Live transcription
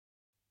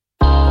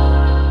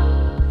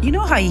You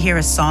know how you hear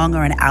a song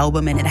or an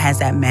album and it has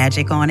that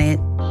magic on it?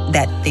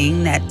 That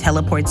thing that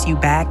teleports you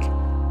back?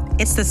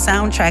 It's the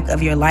soundtrack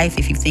of your life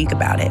if you think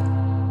about it.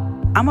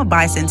 I'm a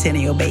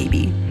bicentennial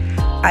baby.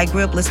 I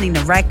grew up listening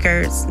to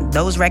records.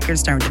 Those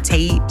records turned to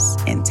tapes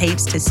and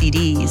tapes to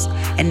CDs.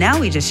 And now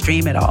we just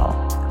stream it all.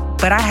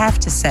 But I have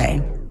to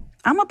say,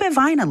 I'm a bit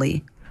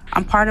vinyl-y.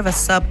 I'm part of a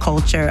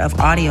subculture of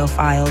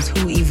audiophiles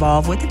who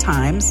evolve with the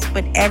times,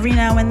 but every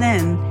now and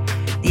then,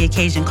 the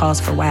occasion calls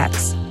for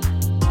wax.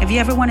 Have you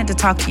ever wanted to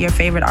talk to your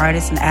favorite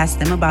artists and ask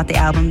them about the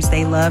albums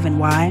they love and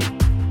why?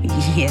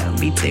 Yeah,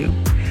 me too.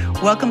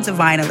 Welcome to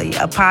Vinyl-y,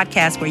 a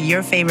podcast where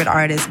your favorite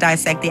artists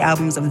dissect the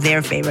albums of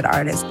their favorite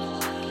artists.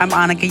 I'm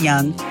Annika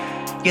Young.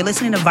 You're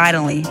listening to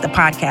Vinyl-y, the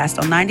podcast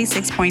on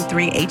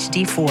 96.3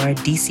 HD4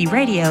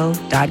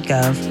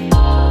 DCRadio.gov.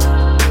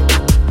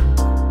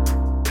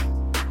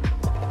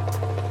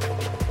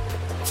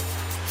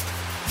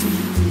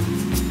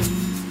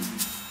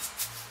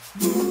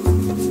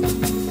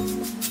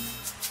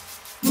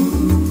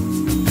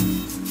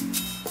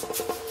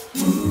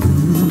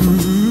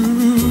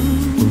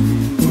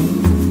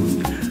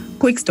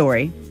 Quick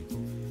story.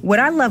 What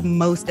I love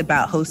most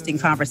about hosting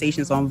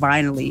conversations on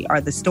Vinyl-y are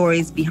the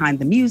stories behind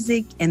the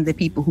music and the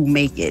people who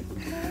make it.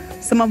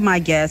 Some of my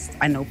guests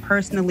I know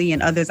personally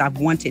and others I've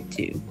wanted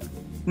to.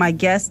 My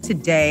guest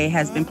today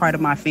has been part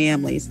of my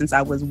family since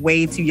I was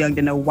way too young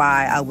to know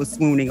why I was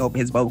swooning over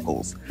his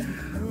vocals.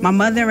 My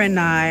mother and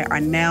I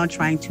are now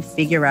trying to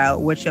figure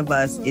out which of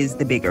us is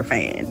the bigger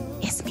fan.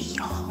 It's me,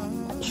 y'all.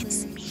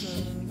 It's me.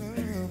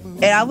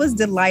 And I was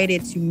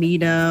delighted to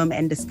meet him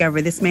and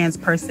discover this man's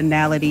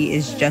personality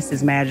is just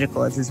as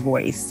magical as his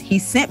voice. He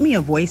sent me a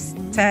voice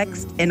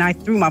text and I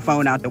threw my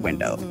phone out the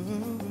window.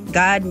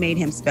 God made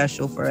him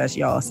special for us,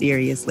 y'all,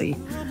 seriously.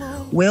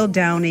 Will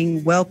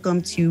Downing,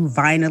 welcome to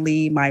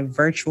Vinyl-y, my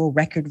virtual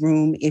record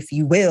room, if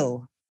you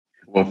will.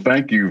 Well,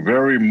 thank you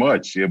very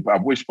much. I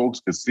wish folks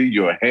could see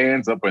your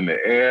hands up in the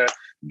air,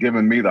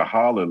 giving me the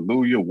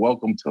hallelujah.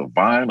 Welcome to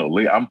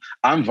Vinyl-y.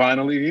 I'm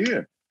Vinyl-y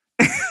here.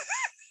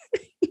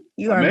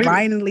 You are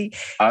Vinyl-y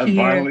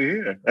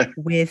here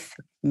with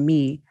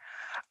me.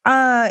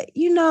 I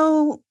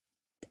don't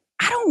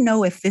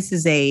know if this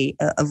is a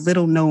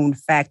little known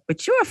fact,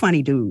 but you're a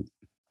funny dude.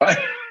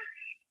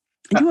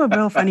 You're a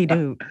real funny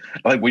dude.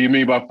 Like, what do you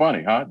mean by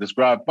funny, huh?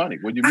 Describe funny.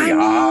 What do you mean?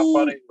 Ha-ha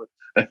funny?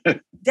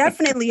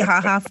 Definitely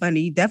ha-ha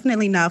funny.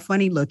 Definitely not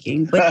funny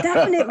looking, but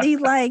definitely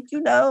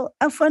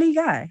a funny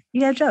guy.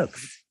 You have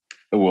jokes.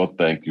 Well,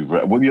 thank you.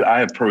 Well, I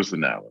have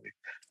personality.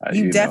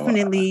 You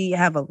definitely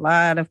have a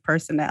lot of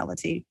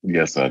personality.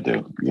 Yes, I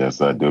do. Yes,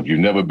 I do. If you've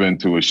never been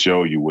to a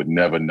show, you would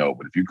never know.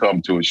 But if you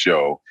come to a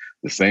show,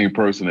 the same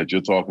person that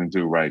you're talking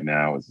to right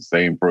now is the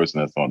same person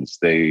that's on the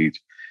stage.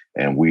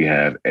 And we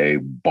have a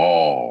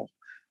ball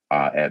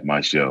at my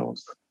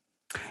shows.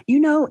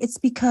 It's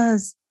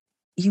because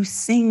you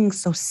sing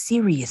so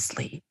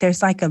seriously.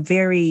 There's like a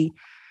very,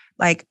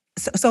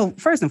 so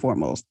first and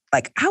foremost,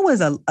 I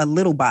was a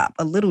little bop,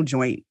 a little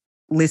joint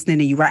listening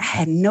to you, right? I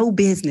had no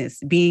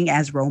business being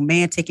as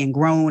romantic and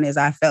grown as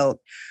I felt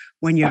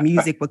when your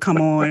music would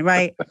come on,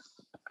 right?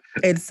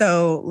 And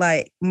so,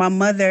 my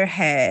mother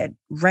had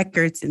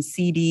records and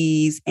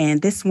CDs,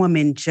 and this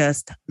woman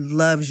just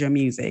loves your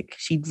music.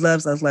 She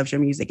loves your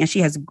music, and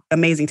she has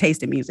amazing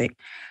taste in music.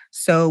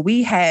 So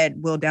we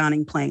had Will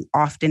Downing playing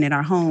often in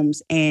our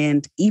homes.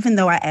 And even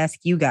though I asked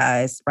you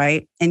guys,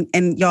 right? And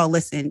y'all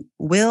listen,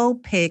 Will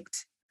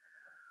picked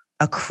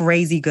a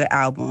crazy good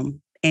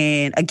album.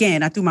 And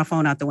again, I threw my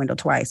phone out the window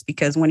twice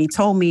because when he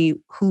told me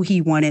who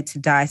he wanted to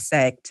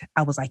dissect,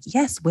 I was like,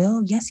 yes,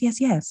 Will,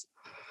 yes.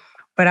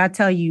 But I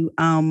tell you,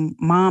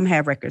 Mom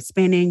had records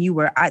spinning.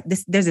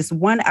 There's this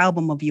one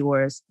album of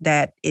yours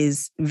that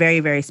is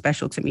very, very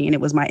special to me. And it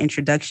was my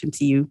introduction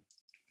to you.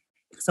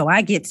 So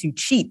I get to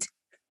cheat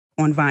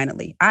on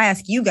Vinyl-y. I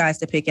ask you guys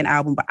to pick an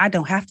album, but I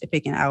don't have to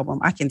pick an album.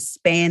 I can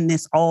span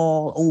this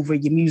all over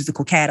your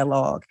musical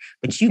catalog,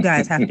 but you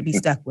guys have to be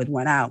stuck with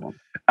one album.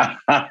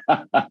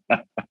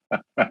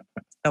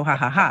 So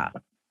ha.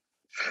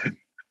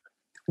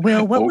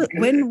 Will,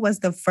 when was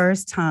the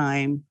first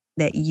time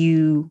that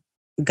you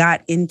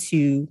got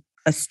into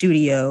a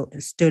studio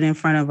and stood in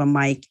front of a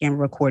mic and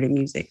recorded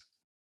music?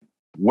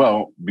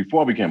 Well,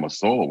 before I became a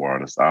solo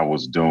artist, I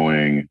was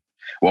doing,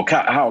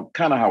 how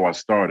I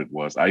started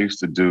was I used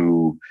to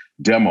do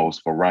demos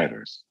for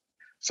writers.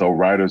 So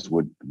writers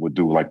would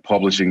do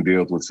publishing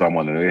deals with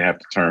someone and they have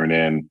to turn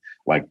in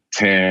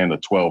 10 or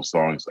 12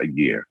 songs a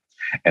year.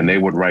 And they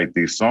would write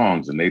these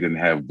songs and they didn't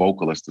have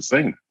vocalists to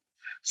sing them.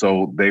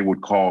 So they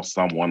would call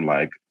someone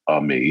like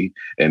me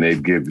and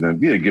they'd give me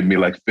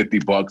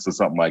 $50 or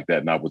something like that.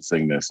 And I would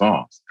sing their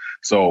songs.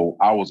 So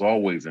I was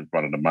always in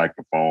front of the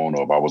microphone,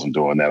 or if I wasn't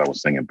doing that, I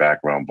was singing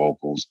background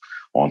vocals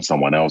on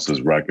someone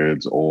else's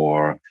records,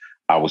 or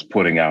I was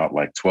putting out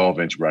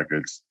 12-inch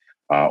records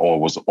or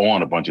was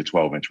on a bunch of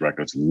 12-inch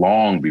records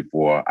long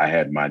before I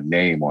had my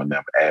name on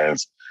them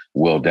as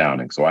Will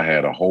Downing. So I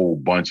had a whole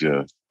bunch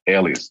of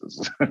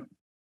aliases.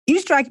 You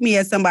strike me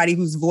as somebody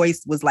whose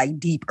voice was like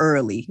deep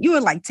early. You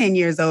were like 10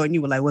 years old and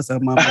you were like, what's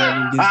up, mama?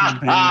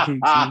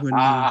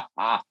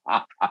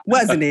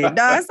 Wasn't it?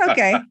 No, it's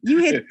okay. You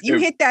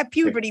hit that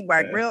puberty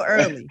mark real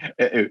early.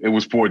 It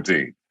was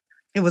 14.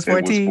 It was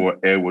 14?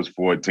 It was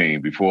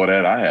 14. Before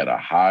that, I had a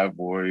high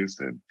voice.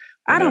 And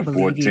I don't believe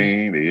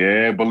 14, you.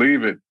 Yeah,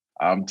 believe it.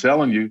 I'm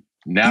telling you.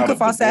 Now you can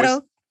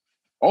falsetto?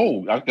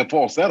 I can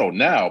falsetto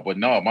now, but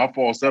no, my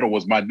falsetto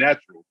was my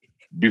natural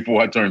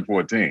before I turned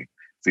 14.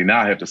 See,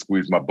 now I have to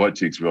squeeze my butt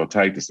cheeks real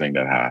tight to sing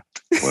that high.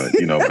 But,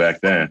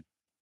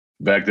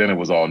 back then it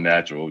was all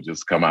natural,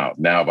 just come out.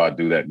 Now, if I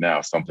do that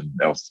now, something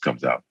else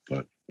comes out.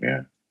 But,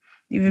 yeah.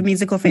 You have a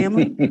musical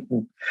family?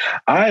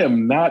 I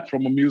am not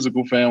from a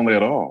musical family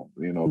at all.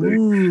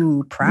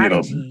 Ooh,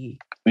 prodigy.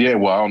 Yeah,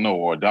 well, I don't know,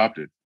 or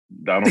adopted.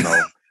 I don't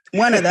know.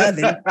 One or the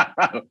other.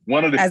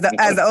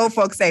 As the old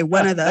folks say,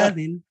 one or the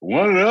other.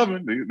 One or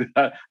the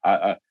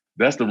other.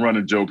 That's the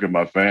running joke in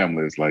my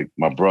family. It's like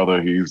my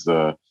brother, he's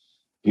an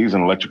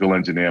electrical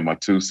engineer. My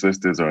two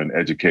sisters are in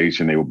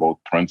education. They were both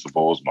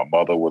principals. My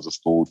mother was a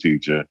school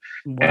teacher.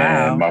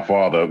 Wow. And my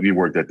father, he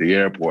worked at the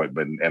airport,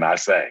 and I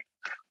sang.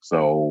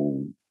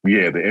 So,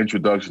 yeah, the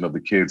introduction of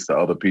the kids to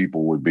other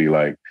people would be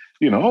like,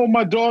 oh,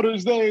 my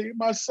daughter's they,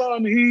 my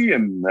son, he,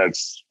 and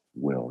that's,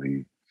 well,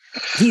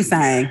 he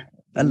sang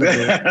a little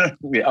bit.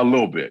 Yeah, a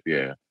little bit,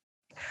 yeah.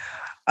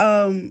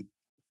 I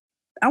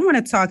want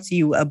to talk to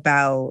you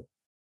about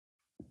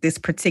this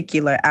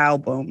particular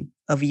album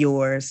of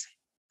yours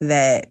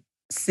that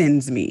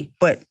sends me.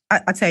 But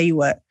I tell you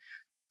what,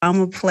 I'm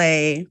going to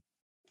play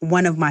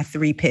one of my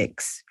 3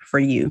 picks for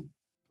you.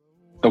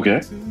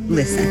 Okay.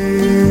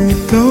 Listen.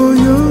 All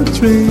your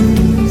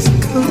dreams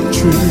come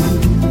true.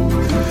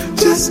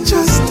 Just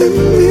trust in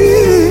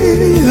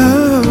me.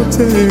 I'll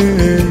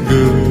take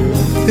good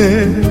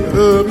care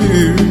of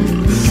you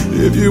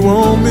if you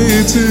want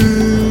me to.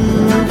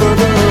 But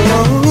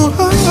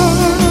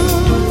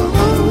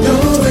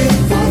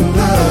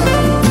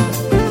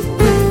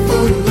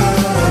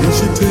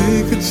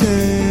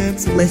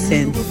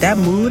listen, that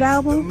Mood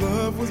album,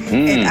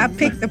 and I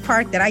picked the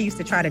part that I used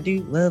to try to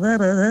do.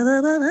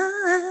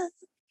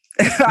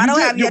 I don't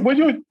have your... Well,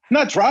 you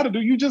not try to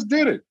do, you just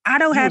did it. I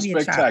don't have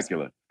your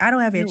spectacular. Chops. I don't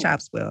have your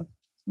chops, Will.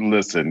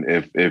 Listen,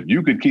 if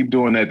you could keep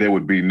doing that, there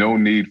would be no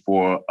need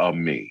for a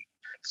me.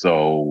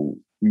 So,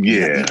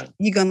 yeah.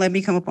 You gonna let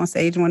me come up on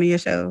stage one of your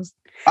shows?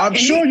 I'm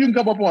sure you can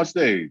come up on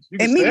stage.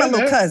 And meet my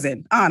little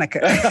cousin,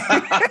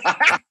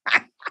 Annika.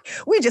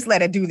 We just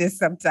let her do this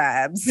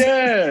sometimes.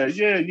 Yeah.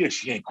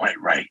 She ain't quite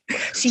right.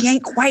 She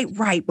ain't quite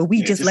right, but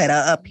we just let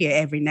her up here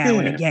every now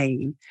and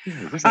again.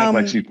 Yeah, just act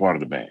like she's part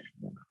of the band.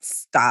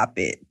 Stop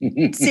it.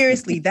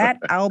 Seriously, that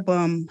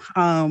album,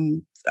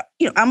 I'm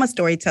a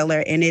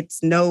storyteller, and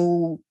it's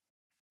no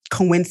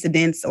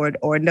coincidence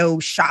or no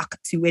shock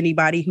to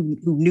anybody who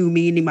knew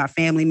me, any of my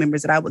family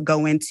members, that I would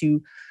go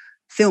into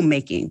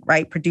filmmaking,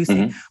 right?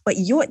 Producing. Mm-hmm. But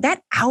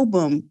that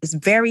album is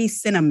very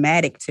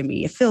cinematic to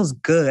me. It feels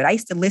good. I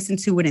used to listen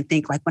to it and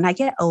think, like, when I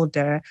get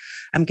older,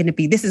 I'm going to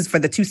be, this is for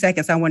the 2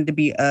 seconds I wanted to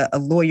be a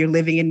lawyer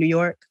living in New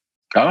York.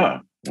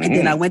 And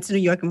then I went to New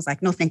York and was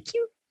like, no, thank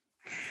you.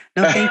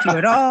 No, thank you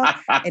at all.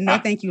 And no,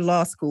 thank you,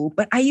 law school.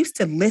 But I used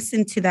to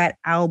listen to that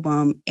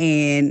album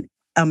and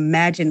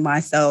imagine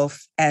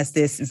myself as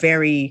this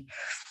very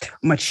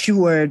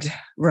matured,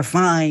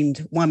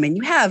 refined woman.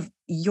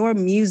 Your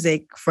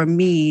music for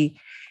me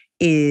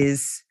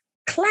is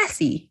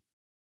classy.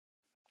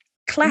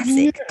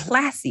 Classic,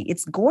 classy.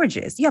 It's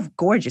gorgeous. You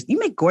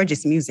make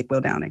gorgeous music,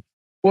 Will Downing.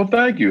 Well,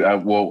 thank you.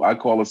 I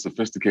call it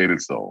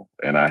sophisticated soul.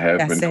 And I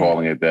have been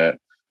calling it that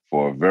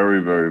for a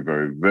very, very,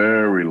 very,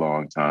 very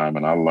long time.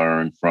 And I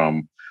learned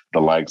from the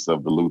likes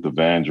of the Luther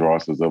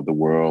Vandrosses of the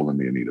world and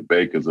the Anita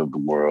Bakers of the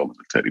world and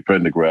the Teddy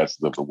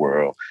Pendergrasses of the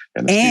world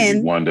and the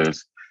Stevie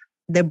Wonders.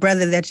 The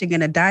brother that you're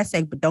going to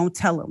dissect, but don't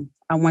tell him.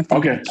 I want them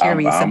to be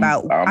curious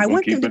about. I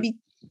want them to be,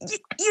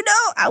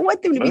 I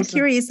want them to be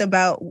curious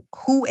about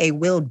who a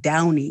Will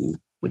Downing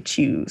would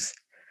choose.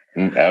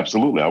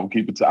 Absolutely, I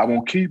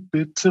won't keep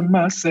it to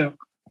myself.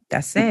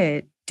 That's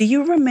it. Do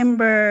you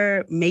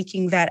remember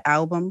making that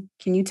album?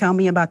 Can you tell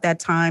me about that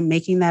time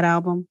making that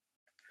album?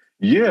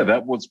 Yeah,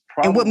 that was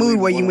probably. And what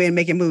mood were you in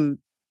making Mood?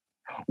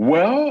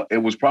 Well, it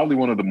was probably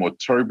one of the more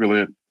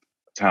turbulent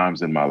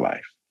times in my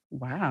life.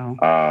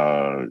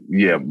 Wow.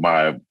 Yeah,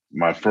 my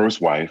first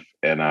wife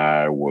and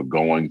I were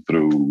going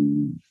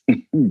through,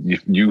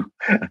 you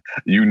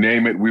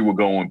name it, we were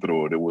going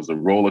through it. It was a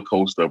roller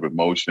coaster of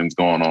emotions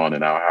going on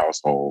in our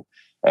household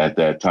at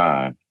that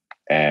time.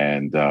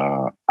 And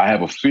I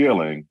have a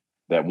feeling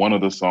that one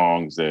of the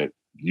songs that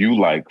you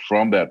like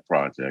from that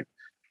project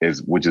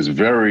which is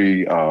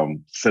very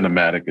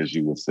cinematic, as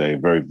you would say,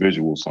 very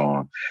visual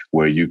song,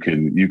 where you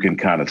can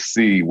kind of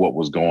see what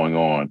was going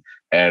on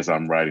as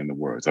I'm writing the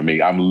words. I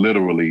mean, I'm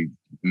literally,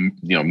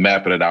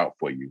 mapping it out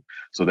for you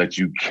so that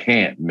you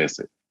can't miss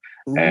it.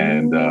 Ooh.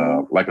 And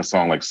like a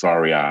song like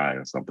 "Sorry I"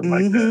 or something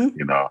like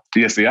that,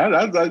 Yeah, see,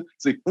 I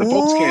see the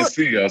folks can't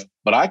see us,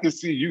 but I can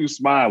see you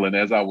smiling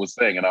as I was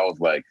saying, and I was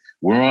like,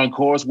 "We're on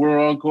course,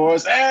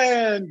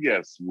 and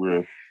yes,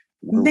 we're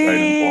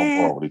writing on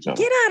par Man, with each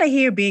other. get out of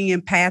here being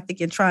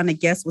empathic and trying to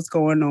guess what's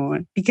going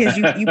on, because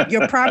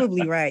you're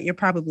probably right. You're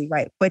probably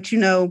right. But, you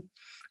know,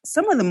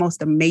 some of the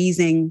most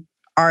amazing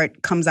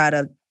art comes out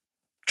of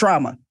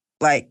drama,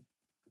 like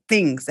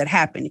things that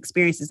happen,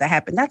 experiences that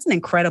happen. That's an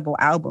incredible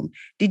album.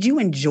 Did you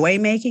enjoy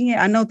making it?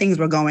 I know things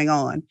were going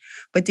on,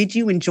 but did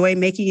you enjoy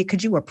making it?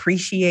 Could you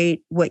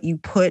appreciate what you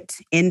put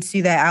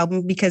into that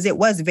album? Because it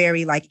was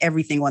very like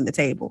everything on the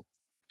table.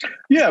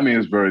 Yeah, I mean,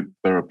 it's very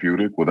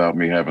therapeutic without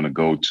me having to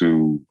go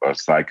to a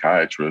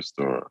psychiatrist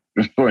or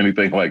or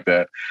anything like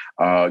that.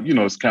 You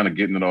know, it's kind of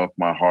getting it off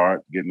my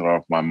heart, getting it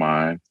off my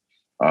mind.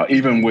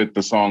 Even with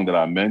the song that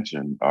I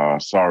mentioned,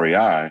 Sorry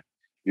I,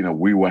 you know,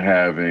 we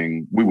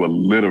were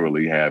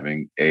literally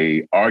having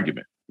a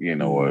argument, you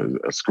know,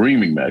 a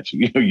screaming match,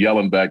 you know,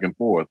 yelling back and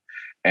forth.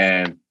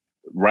 And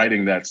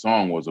writing that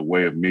song was a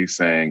way of me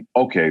saying,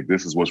 okay,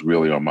 this is what's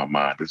really on my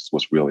mind. This is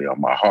what's really on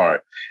my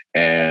heart.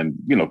 And,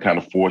 you know, kind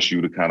of force you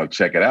to kind of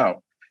check it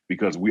out,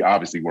 because we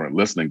obviously weren't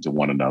listening to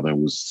one another. It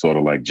was sort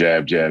of like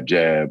jab, jab,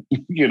 jab,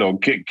 you know,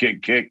 kick,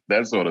 kick, kick,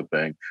 that sort of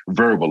thing,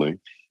 verbally.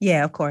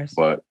 Yeah, of course.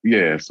 But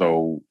yeah,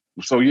 so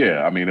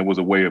yeah, I mean, it was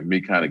a way of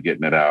me kind of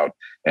getting it out,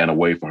 and a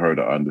way for her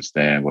to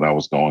understand what I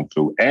was going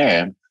through,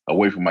 and a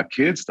way for my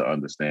kids to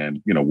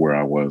understand, you know, where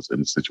I was in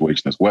the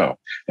situation as well.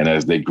 And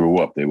as they grew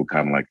up, they were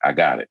kind of like, I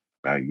got it.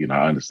 I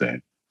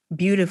understand.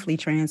 Beautifully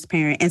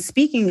transparent. And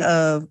speaking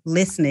of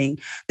listening,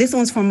 this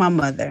one's from my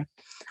mother.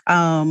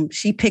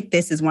 She picked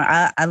this as one.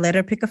 I let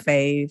her pick a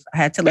fave. I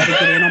had to let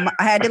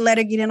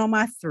her get in on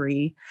my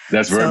 3.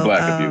 That's very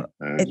black of you.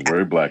 It's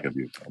very black of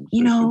you.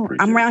 You know,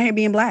 I'm around here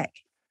being black.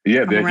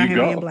 Yeah, there you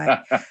go.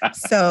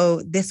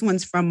 So this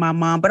one's from my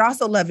mom, but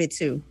also love it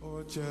too.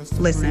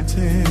 Listen.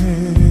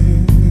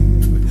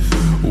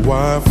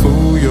 Why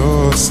fool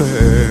yourself?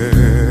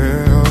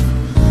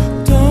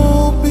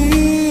 Don't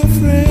be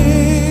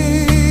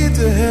afraid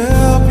to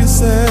help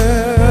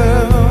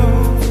yourself.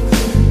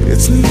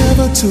 It's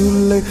never too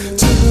late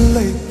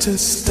to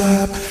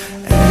stop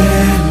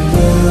and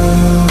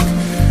look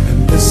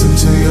and listen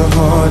to your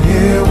heart,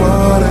 hear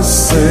what it's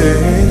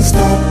saying.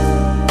 Stop.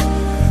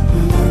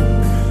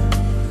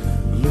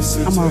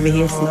 I'm over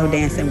here slow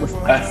dancing with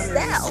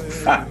myself.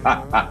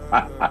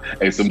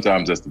 Hey,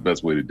 sometimes that's the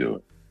best way to do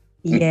it.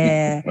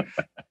 Yeah.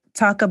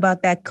 Talk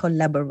about that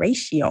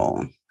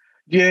collaboration.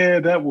 Yeah,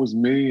 that was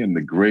me and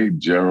the great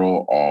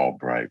Gerald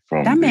Albright.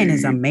 That man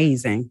is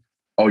amazing.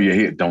 Oh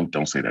yeah,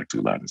 don't say that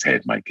too loud. His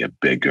head might get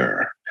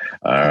bigger.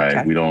 All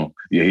right, we don't.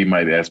 Yeah, he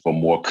might ask for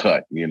more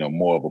cut. You know,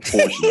 more of a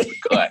portion of the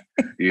cut.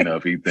 You know,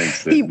 if he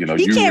thinks that he can't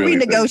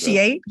really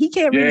renegotiate. He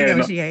can't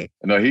renegotiate.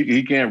 No,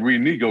 he can't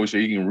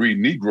renegotiate. He can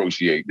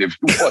renegotiate if he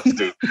wants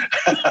to.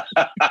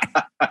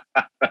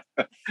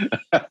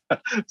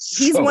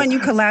 He's one you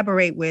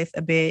collaborate with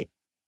a bit.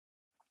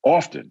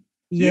 Often.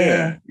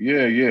 Yeah. He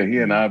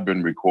and I have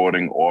been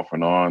recording off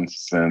and on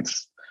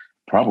since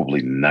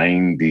probably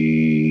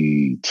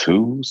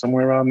 92,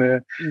 somewhere around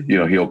there. Mm-hmm. You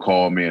know, he'll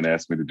call me and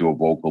ask me to do a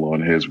vocal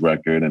on his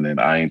record, and then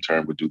I in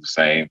turn would do the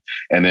same.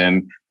 And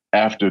then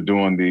after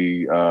doing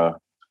the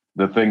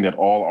thing that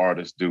all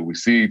artists do, we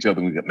see each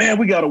other and we go, man,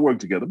 we got to work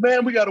together.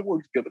 Man, we got to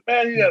work together.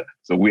 Man, yeah.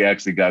 So we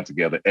actually got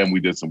together and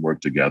we did some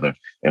work together,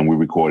 and we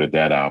recorded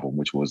that album,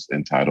 which was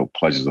entitled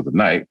Pleasures of the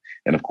Night.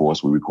 And of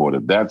course, we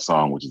recorded that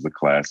song, which is a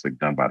classic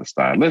done by the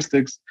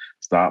Stylistics,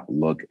 Stop,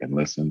 Look, and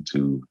Listen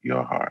to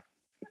Your Heart.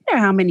 I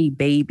wonder how many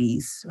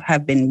babies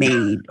have been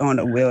made on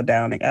a Will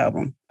Downing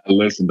album.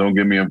 Listen, don't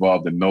get me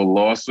involved in no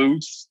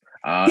lawsuits.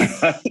 I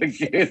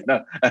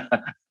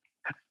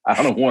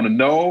don't want to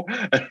know.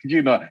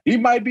 You know, he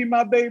might be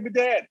my baby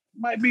dad.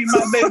 Might be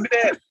my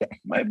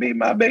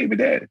baby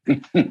dad.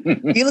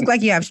 You look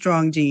like you have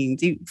strong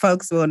genes.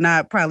 Folks will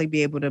not probably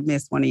be able to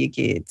miss one of your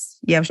kids.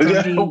 You have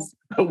strong genes?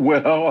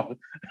 Well...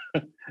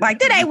 Like,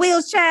 that ain't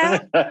Will's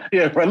child.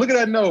 Yeah, right. Look at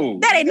that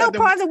nose. That ain't no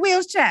part of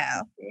Will's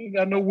child. Ain't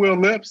got no Will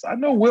lips. I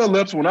know Will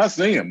lips when I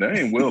see him. There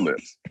ain't Will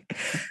lips.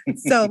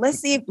 So let's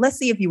see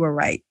if you were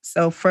right.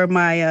 So for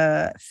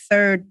my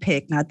third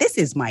pick, now this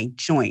is my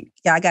joint.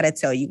 Yeah, I gotta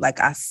tell you, like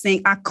I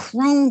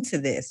croon to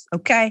this,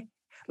 okay?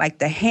 Like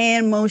the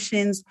hand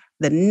motions,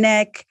 the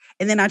neck,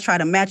 and then I try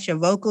to match your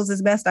vocals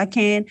as best I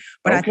can.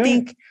 But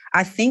okay.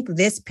 I think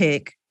this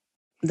pick,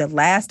 the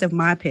last of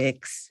my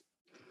picks,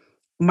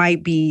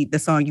 might be the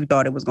song you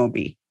thought it was going to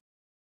be.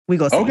 We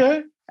go see.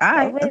 Okay. All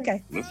right.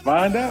 Okay. Let's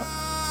find out.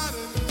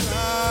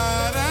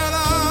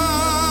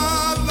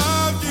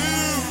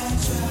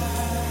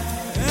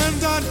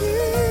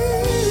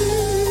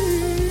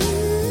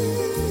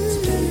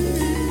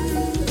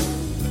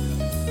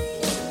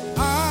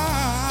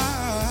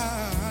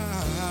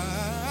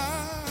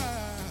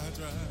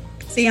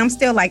 See, I'm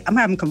still like, I'm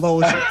having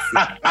convulsions.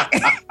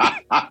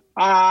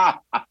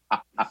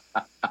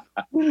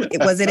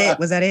 Was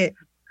that it?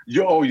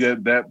 Oh yeah,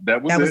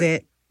 that was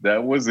it.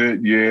 That was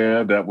it.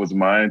 Yeah, that was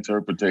my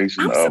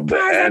interpretation. I'm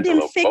surprised I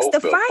didn't fix the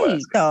fight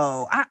classic.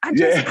 Though. I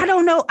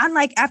don't know. I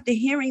like, after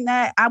hearing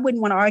that, I wouldn't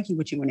want to argue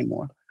with you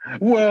anymore.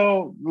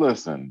 Well,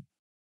 listen,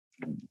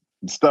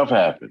 stuff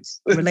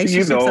happens.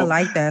 Relationships are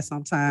like that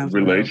sometimes.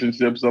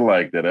 Relationships are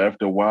like that.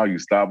 After a while, you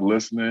stop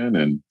listening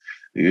and,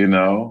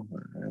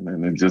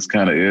 and it just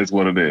kind of is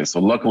what it is. So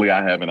luckily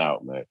I have an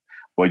outlet.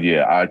 But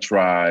yeah, I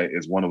Try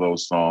is one of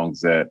those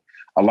songs that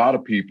a lot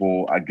of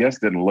people, I guess,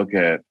 didn't look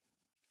at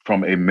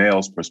from a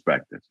male's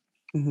perspective.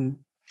 Mm-hmm.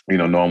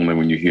 Normally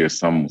when you hear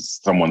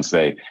someone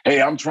say,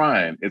 hey, I'm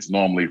trying, it's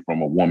normally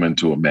from a woman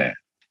to a man.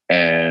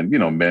 And,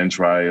 men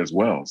try as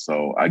well.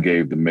 So I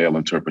gave the male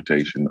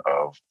interpretation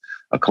of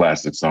a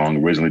classic song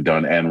originally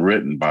done and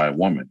written by a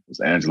woman. It was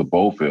Angela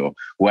Bofill,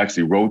 who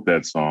actually wrote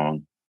that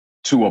song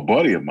to a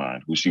buddy of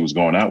mine who she was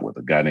going out with,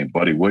 a guy named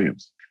Buddy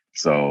Williams.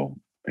 So,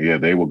 yeah,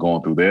 they were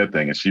going through their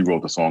thing and she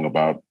wrote the song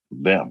about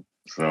them.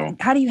 So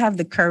how do you have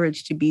the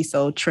courage to be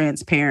so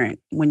transparent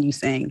when you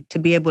sing, to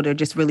be able to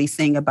just really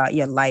sing about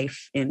your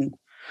life? And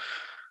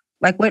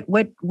like, what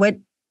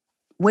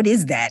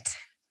is that?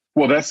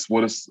 Well, that's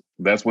what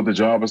the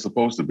job is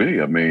supposed to be.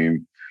 I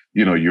mean,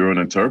 you're an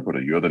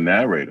interpreter, you're the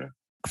narrator.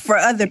 For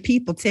other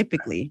people,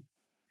 typically,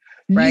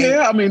 right?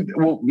 Yeah, I mean,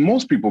 well,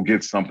 most people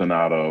get something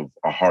out of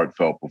a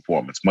heartfelt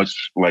performance,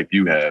 much like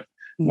you have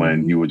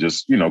when you were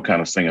just,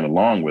 kind of singing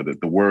along with it.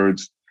 The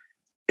words,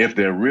 if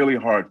they're really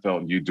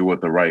heartfelt and you do it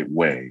the right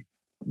way,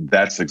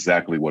 that's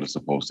exactly what it's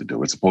supposed to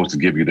do. It's supposed to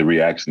give you the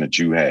reaction that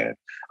you had.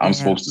 I'm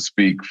supposed to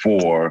speak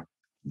for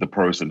the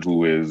person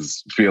who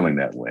is feeling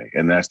that way.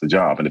 And that's the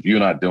job. And if you're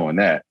not doing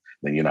that,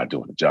 then you're not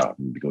doing the job.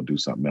 You need to go do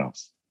something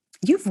else.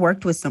 You've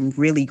worked with some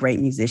really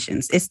great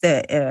musicians. It's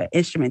the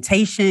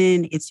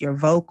instrumentation, it's your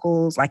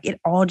vocals, like it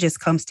all just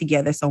comes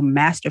together so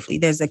masterfully.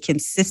 There's a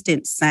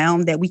consistent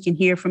sound that we can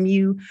hear from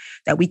you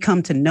that we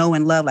come to know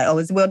and love. Like, oh,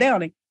 it's Will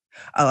Downing.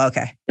 Oh,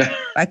 okay.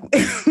 Like,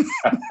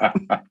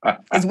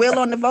 is Will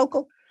on the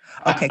vocal?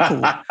 Okay,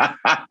 cool.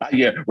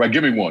 Yeah, right.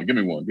 Give me one. Give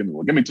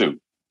me two.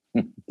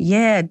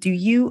 Yeah. Do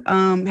you,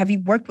 have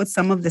you worked with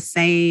some of the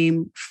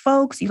same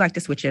folks? You like to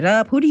switch it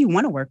up? Who do you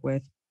want to work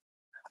with?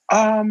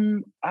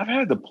 I've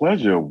had the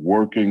pleasure of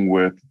working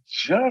with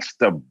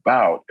just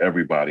about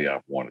everybody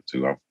I've wanted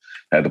to. I've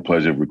had the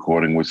pleasure of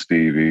recording with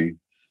Stevie.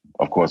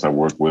 Of course, I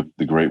worked with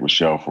the great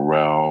Rochelle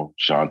Farrell,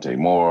 Shantae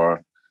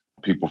Moore,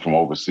 people from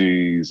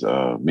overseas,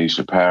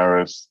 Misha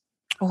Paris,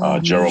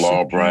 Gerald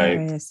Albright.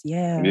 Paris,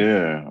 yeah.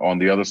 Yeah. On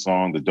the other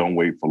song, the Don't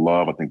Wait for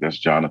Love, I think that's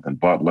Jonathan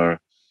Butler.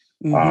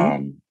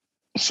 Mm-hmm.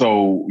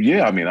 So,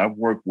 yeah, I mean, I've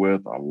worked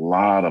with a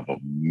lot of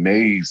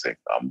amazing,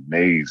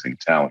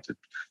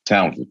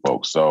 talented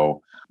folks.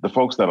 So the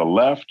folks that are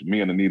left,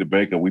 me and Anita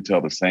Baker, we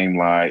tell the same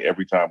lie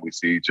every time we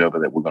see each other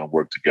that we're going to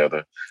work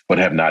together, but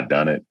have not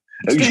done it.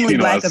 Extremely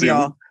black of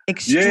y'all.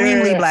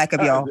 Extremely black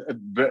of y'all.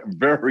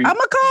 Very. I'm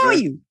going to call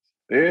you.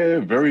 Yeah,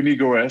 very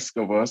Negro-esque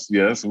of us.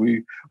 Yes,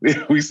 we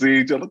see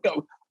each other.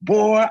 Go,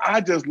 boy,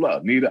 I just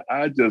love Nita.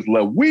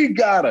 We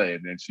got her.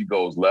 And then she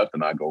goes left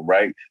and I go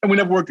right. And we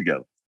never work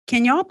together.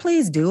 Can y'all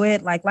please do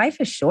it? Like,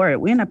 life is short.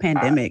 We're in a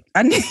pandemic.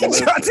 I need y'all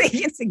to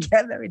get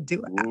together and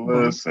do it.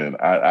 Listen,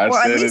 I or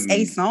said at least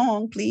a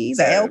song, please,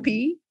 an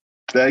LP.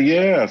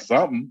 Yeah,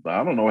 something.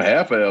 I don't know,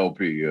 half a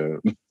LP,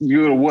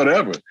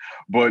 whatever.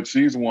 But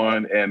she's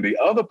one. And the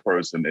other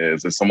person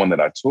is someone that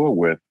I tour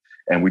with,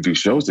 and we do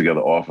shows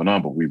together off and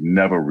on, but we've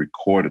never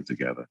recorded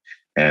together.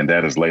 And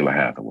that is Lalah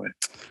Hathaway.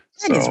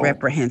 That is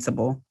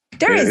reprehensible.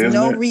 There is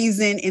no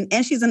reason.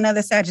 And she's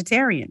another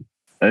Sagittarian.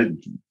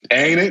 Ain't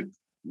it?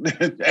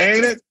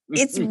 Ain't it?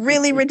 It's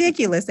really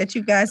ridiculous that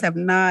you guys have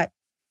not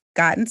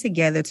gotten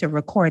together to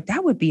record.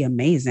 That would be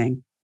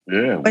amazing.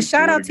 Yeah. But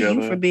shout out to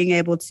you for being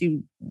able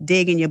to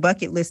dig in your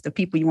bucket list of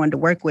people you wanted to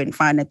work with and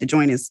find that the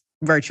joint is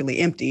virtually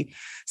empty.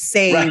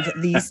 Save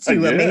these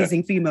two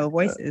amazing female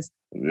voices.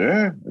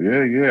 Yeah.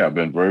 I've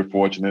been very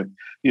fortunate.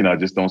 I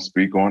just don't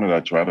speak on it. I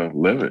try to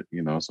live it,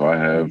 so I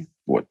have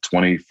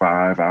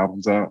 25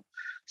 albums out.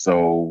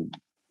 So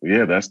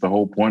yeah, that's the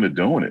whole point of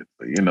doing it,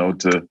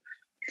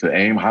 to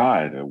aim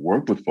high, to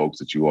work with folks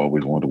that you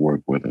always want to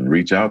work with and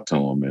reach out to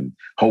them. And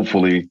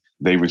hopefully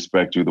they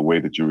respect you the way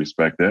that you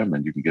respect them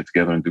and you can get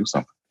together and do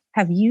something.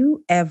 Have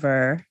you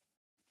ever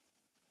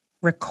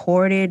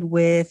recorded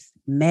with,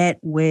 met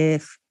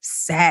with,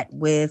 sat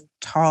with,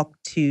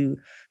 talked to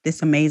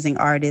this amazing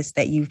artist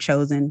that you've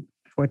chosen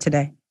for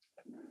today?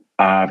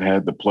 I've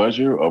had the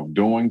pleasure of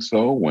doing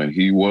so. When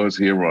he was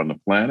here on the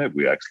planet,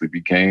 we actually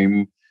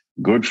became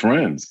good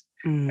friends.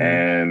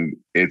 And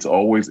it's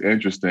always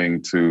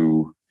interesting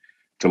to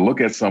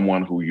look at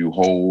someone who you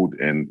hold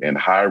in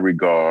high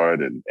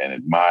regard and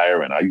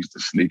admire. And I used to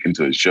sneak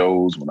into his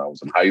shows when I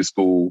was in high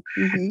school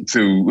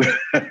to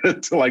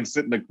like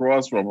sitting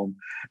across from him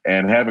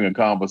and having a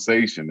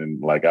conversation.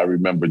 And like, I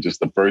remember just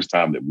the first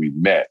time that we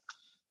met,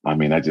 I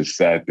mean, I just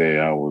sat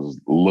there. I was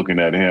looking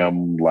at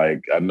him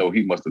like, I know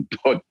he must have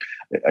thought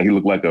he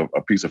looked like a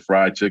piece of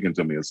fried chicken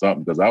to me or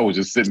something, because I was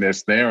just sitting there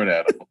staring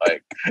at him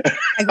like,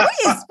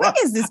 what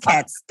is this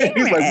cat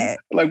staring at?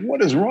 Like,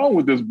 what is wrong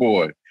with this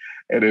boy?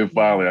 And then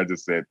finally I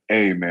just said,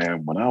 hey,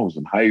 man, when I was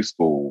in high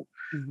school,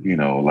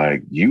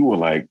 like you were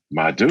like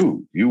my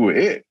dude. You were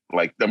it.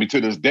 Like, I mean, to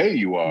this day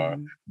you are,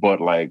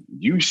 but like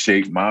you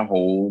shaped my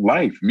whole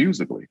life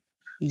musically.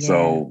 Yeah.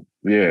 So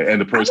Yeah, and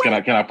the person,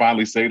 can I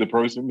finally say the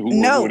person who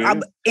No, it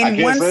is?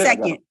 in 1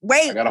 second.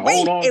 I gotta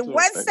hold on in to it.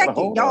 1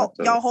 second.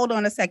 Y'all hold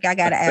on a second. I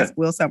gotta ask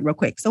Will something real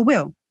quick. So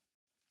Will,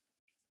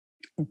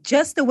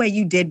 just the way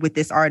you did with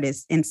this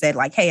artist and said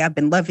like, hey, I've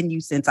been loving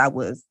you since I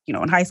was, in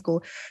high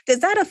school. Does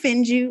that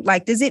offend you?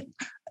 Like, does it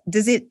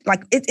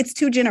like it's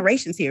 2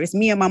 generations here. It's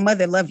me and my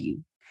mother love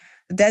you.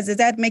 Does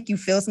that make you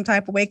feel some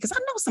type of way? Because I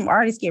know some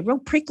artists get real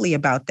prickly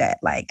about that.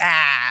 Like,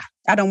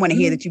 I don't want to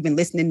hear that you've been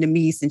listening to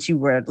me since you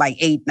were like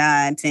 8,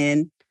 9,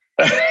 10.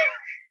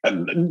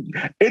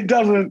 It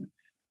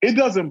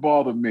doesn't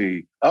bother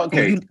me.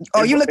 Okay.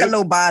 You look a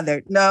little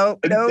bothered. No.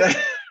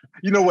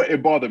 You know what?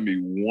 It bothered me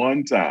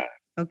one time.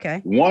 Okay.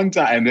 One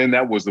time. And then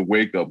that was the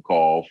wake up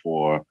call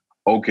for,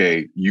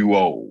 okay, you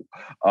old.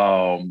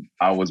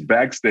 I was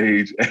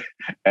backstage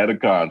at a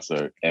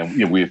concert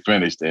and we had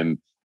finished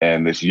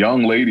and this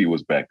young lady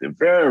was back there,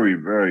 very,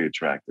 very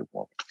attractive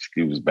woman.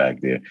 She was back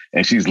there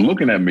and she's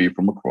looking at me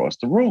from across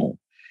the room.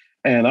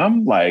 And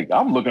I'm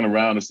looking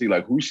around to see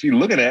like who's she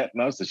looking at.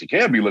 And I said, she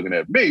can't be looking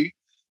at me.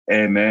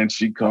 And then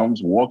she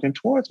comes walking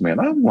towards me. And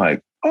I'm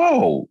like,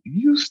 oh,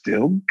 you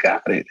still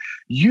got it.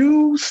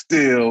 You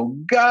still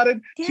got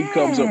it. Yes. She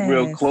comes up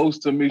real close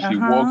to me. She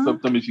walks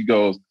up to me. She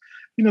goes,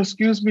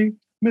 excuse me,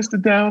 Mr.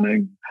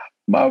 Downing.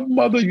 My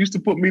mother used to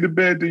put me to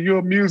bed to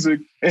your music.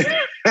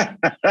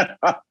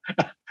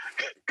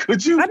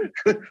 Could you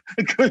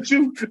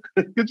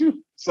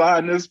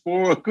sign this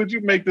for her? Could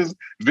you make this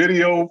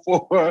video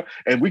for her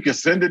and we could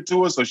send it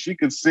to her so she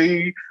could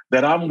see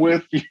that I'm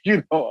with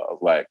you? I was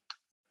like,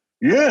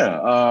 yeah,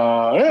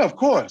 of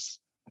course.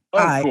 All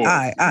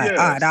right.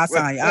 I'll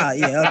sign you.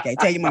 Yeah, okay.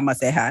 Tell your mama I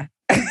said hi.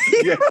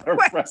 Yeah,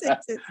 right.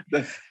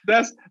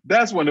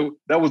 That's when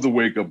that was a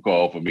wake up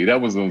call for me.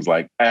 That was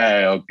like,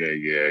 okay,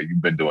 yeah,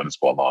 you've been doing this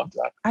for a long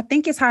time. I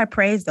think it's high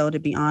praise though, to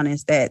be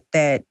honest,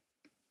 that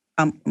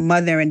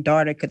mother and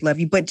daughter could love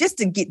you, but just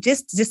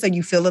so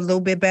you feel a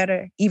little bit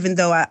better, even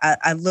though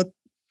I look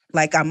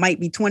like I might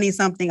be 20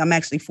 something, I'm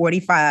actually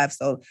 45.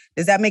 So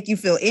does that make you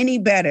feel any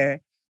better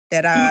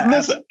that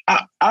listen,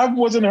 I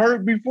wasn't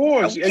hurt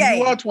before. Okay. And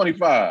you are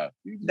 25.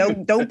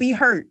 Don't be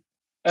hurt.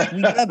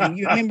 We love you.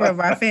 You're a member of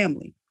our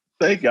family.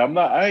 Thank you.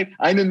 I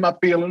ain't in my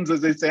feelings,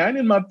 as they say. I ain't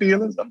in my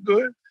feelings. I'm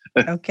good.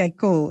 Okay,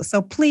 cool.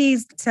 So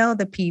please tell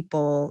the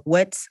people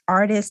what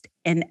artist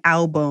and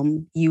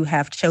album you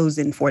have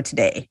chosen for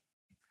today.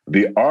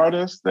 The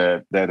artist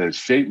that has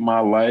shaped my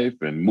life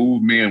and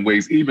moved me in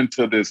ways, even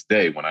to this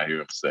day, when I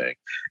hear him sing,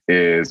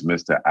 is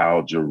Mr.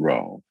 Al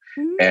Jarreau.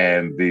 Mm-hmm.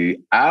 And the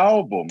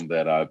album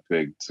that I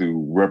picked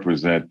to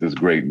represent this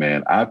great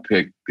man, I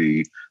picked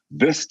the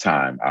This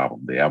Time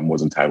album. The album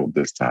was entitled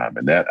This Time.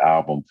 And that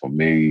album for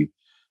me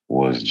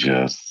was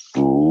just,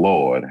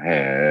 Lord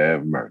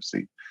have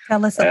mercy.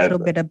 Tell us a little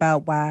bit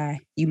about why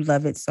you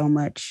love it so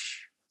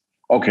much.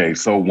 Okay,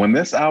 so when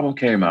this album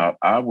came out,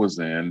 I was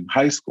in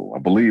high school. I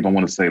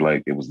want to say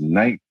like it was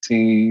I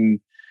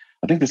think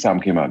this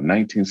album came out in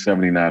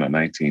 1979 or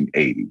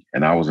 1980,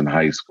 and I was in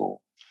high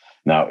school.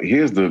 Now,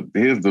 here's the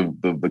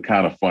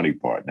kind of funny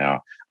part.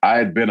 Now, I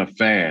had been a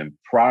fan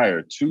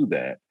prior to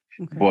that,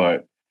 okay,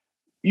 but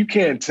you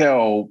can't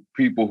tell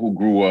people who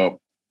grew up,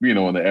 in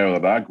the era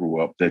that I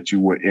grew up, that you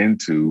were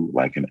into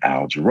like an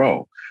Al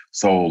Jarreau.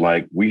 So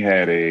like we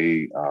had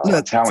a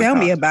look. Tell contest.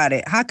 Me about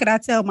it. How could I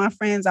tell my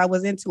friends I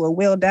was into a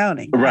Will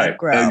Downing? Right.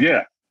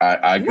 Yeah.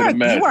 I could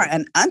imagine. You are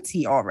an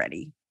auntie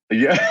already.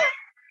 Yeah.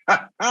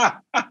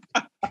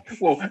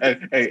 Well,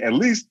 hey, at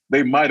least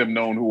they might have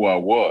known who I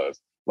was.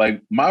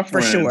 Like my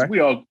friends, for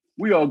sure.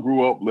 We all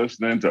grew up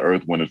listening to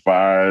Earth, Wind and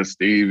Fire,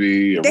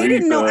 Stevie, Aretha. They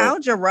didn't know Al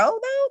Jarreau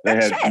though.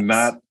 They had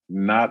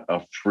not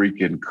a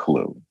freaking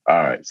clue.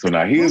 All right. So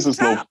now here's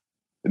this little.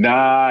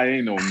 Nah, I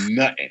ain't know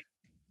nothing.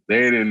 They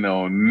didn't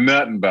know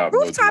nothing about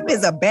Rooftop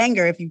is a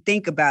banger if you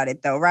think about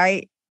it, though,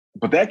 right?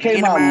 But that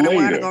came out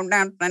later.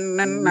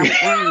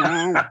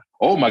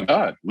 Oh my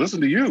God!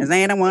 Listen to you.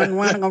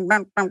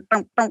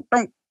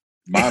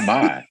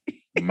 My.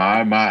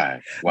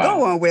 Wow.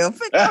 Go on, Will.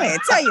 Go ahead.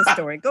 Tell your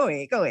story. Go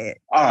ahead.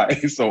 All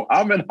right. So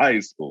I'm in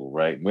high school,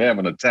 right? We're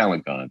having a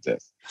talent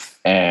contest,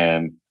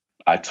 and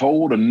I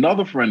told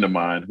another friend of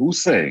mine who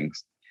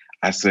sings.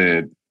 I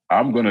said,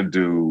 I'm gonna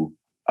do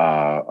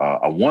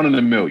a 1 in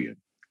a Million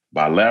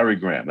by Larry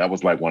Graham. That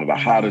was like one of the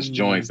hottest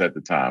joints at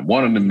the time.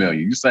 1 in a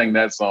Million. You sang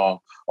that song,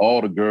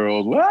 all the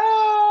girls.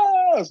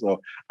 Ah!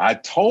 So I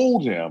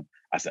told him,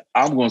 I said,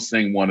 I'm going to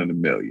sing 1 in a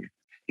Million.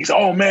 He said,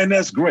 oh man,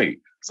 that's great.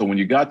 So when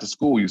you got to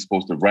school, you're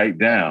supposed to write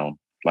down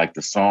like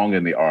the song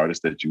and the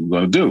artist that you were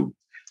going to do.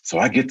 So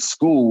I get to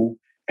school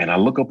and I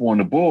look up on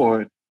the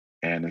board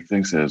and the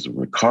thing says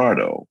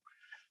Ricardo,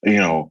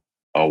 a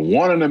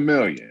 1 in a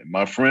Million.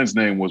 My friend's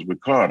name was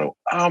Ricardo.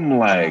 I'm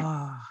like,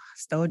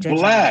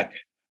 Black.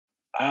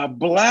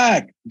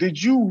 Black,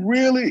 did you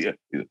really?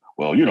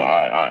 Well,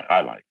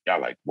 I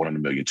like 1 in a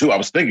Million too. I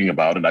was thinking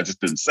about it. I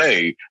just didn't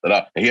say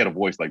that he had a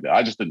voice like that.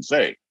 I just didn't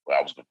say, well,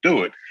 I was going to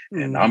do it.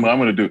 And I'm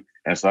going to do it.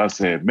 And so I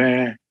said,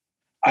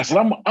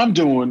 I'm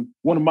doing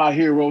one of my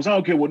heroes. I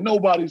don't care what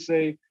nobody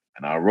say.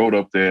 And I wrote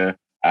up there,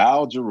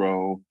 Al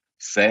Jarreau,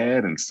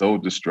 sad and so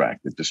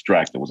distracted.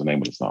 Distracted was the name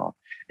of the song.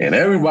 And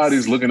Yes.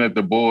 everybody's looking at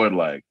the board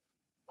like,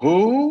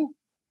 who?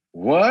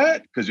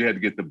 What? Because you had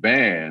to get the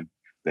band.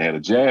 They had a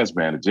jazz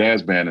band. A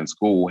jazz band in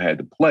school had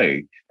to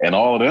play. And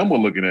all of them were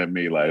looking at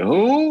me like,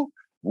 who?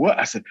 What?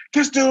 I said,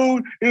 this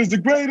dude is the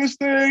greatest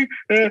thing.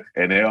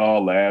 And they're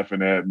all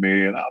laughing at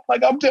me. And I'm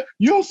like,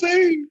 you'll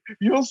see.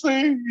 You'll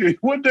see.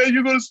 One day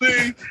you're going to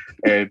see.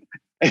 And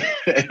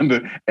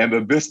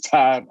the This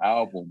Time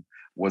album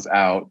was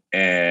out.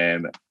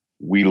 And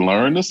we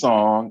learned the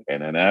song.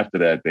 And then after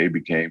that, they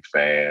became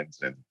fans.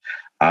 And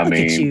I Look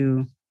mean, at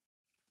you.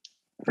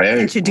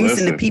 Hey,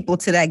 Introducing the people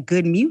to that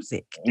good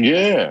music.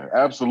 Yeah,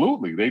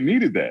 absolutely. They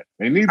needed that.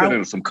 They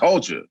needed some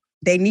culture.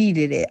 They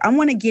needed it. I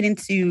want to get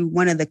into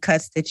one of the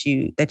cuts that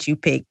you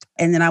picked,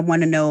 and then I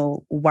want to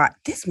know why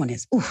this one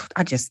is.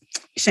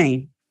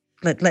 Shane,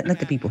 let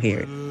the people hear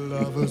it.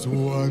 Lovers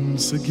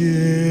once again,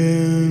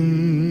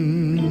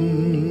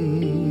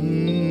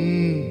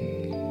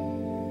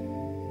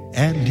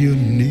 and you're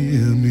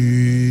near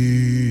me.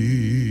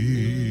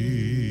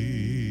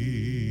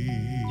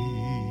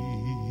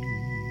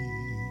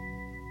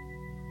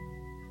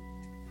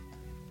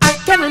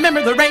 Can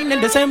remember the rain in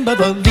December,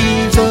 the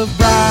leaves of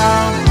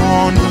brown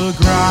on the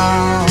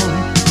ground.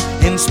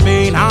 In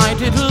Spain, I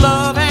did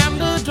love and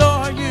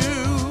adore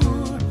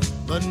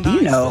you.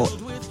 You know,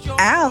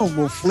 Al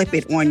will flip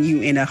it on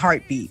you in a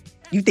heartbeat.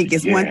 You think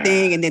it's one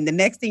thing, and then the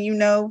next thing you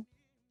know,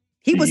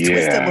 he was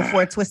Twister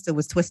before Twister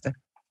was Twister.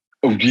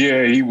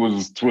 Yeah, he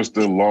was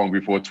Twister long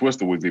before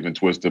Twister was even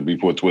Twister,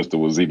 before Twister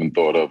was even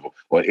thought of,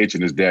 or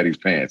itching his daddy's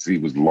pants. He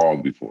was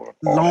long before.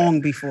 Long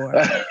before.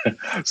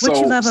 What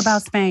you love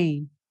about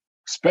Spain?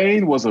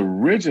 Spain was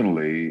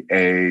originally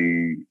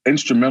a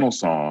instrumental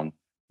song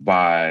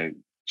by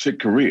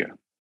Chick Corea.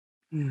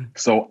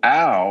 So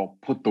Al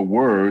put the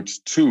words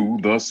to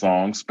the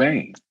song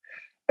Spain.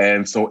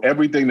 And so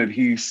everything that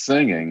he's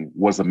singing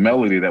was a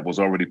melody that was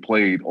already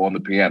played on the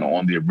piano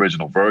on the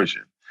original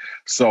version.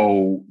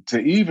 So to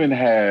even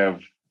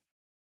have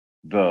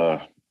the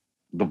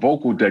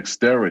vocal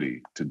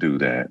dexterity to do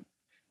that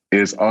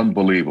is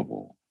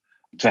unbelievable.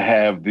 To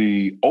have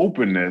the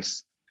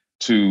openness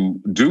to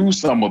do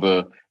some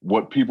of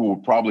what people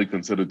would probably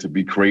consider to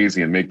be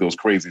crazy and make those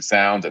crazy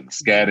sounds and the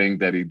scatting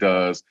that he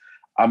does.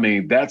 I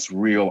mean, that's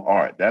real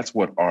art. That's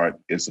what art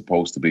is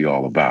supposed to be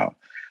all about.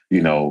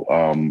 You know,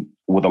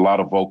 with a lot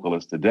of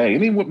vocalists today,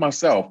 and even with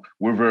myself,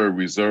 we're very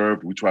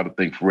reserved. We try to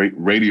think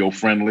radio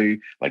friendly,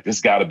 like this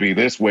got to be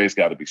this way. It's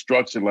got to be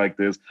structured like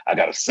this. I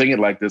got to sing it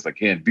like this. I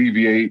can't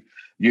deviate.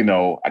 You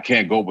know, I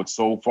can't go but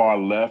so far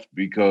left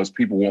because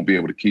people won't be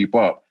able to keep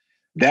up.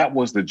 That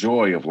was the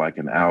joy of like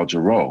an Al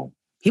Jarreau.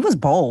 He was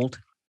bold.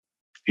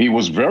 He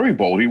was very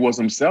bold. He was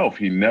himself.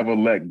 He never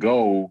let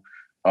go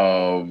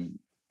of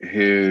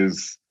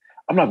his,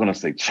 I'm not going to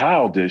say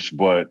childish,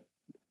 but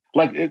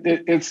like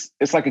it's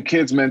like a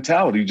kid's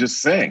mentality. You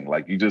just sing,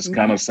 like you just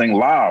kind of sing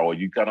loud, or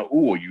you kind of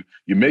or you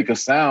make a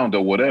sound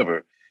or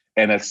whatever.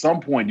 And at some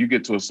point you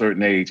get to a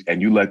certain age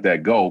and you let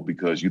that go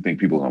because you think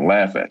people are going to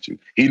laugh at you.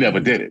 He never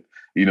did it.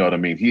 You know what I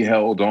mean? He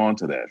held on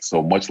to that.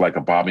 So much like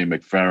a Bobby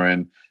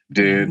McFerrin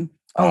did.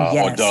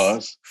 Or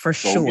does. For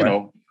sure. You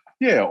know,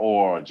 yeah,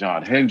 or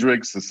John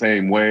Hendricks the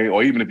same way,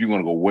 or even if you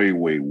want to go way,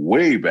 way,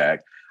 way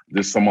back,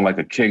 there's someone like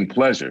a King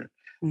Pleasure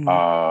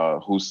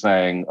who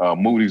sang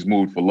Moody's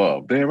Mood for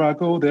Love. There I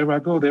go, there I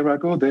go, there I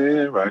go,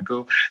 there I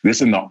go. This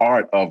in the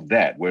art of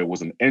that, where it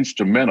was an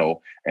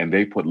instrumental and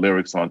they put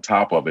lyrics on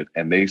top of it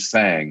and they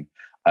sang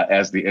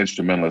as the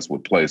instrumentalist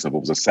would play. So if it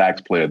was a sax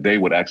player, they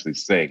would actually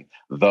sing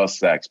the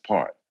sax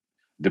part.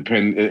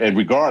 And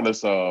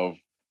regardless of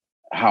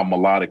how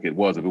melodic it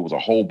was, if it was a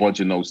whole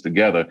bunch of notes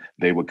together,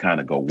 they would kind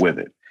of go with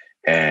it.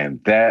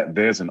 And that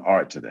there's an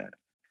art to that.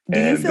 Do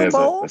you feel there's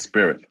bold? A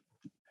spirit.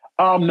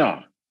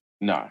 No.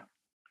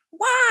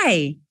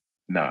 Why?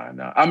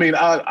 No. I mean,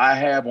 I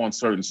have on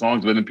certain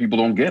songs, but then people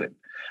don't get it,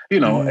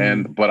 you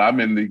know, but I'm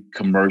in the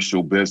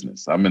commercial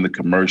business. I'm in the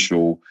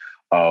commercial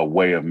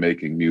way of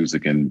making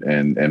music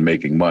and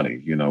making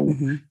money, you know.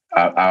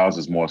 Ours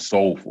is more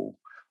soulful.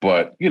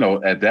 But, you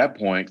know, at that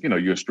point, you know,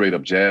 you're a straight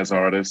up jazz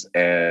artist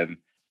and,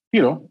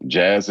 you know,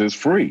 jazz is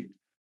free.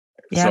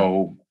 Yeah.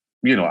 So,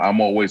 you know, I'm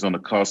always on the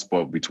cusp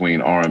of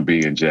between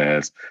R&B and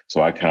jazz.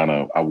 So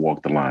I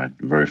walk the line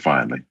very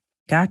finely.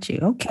 Got you.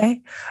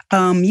 Okay.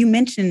 You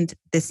mentioned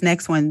this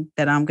next one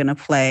that I'm going to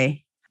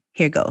play.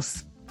 Here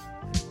goes.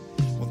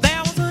 Well, there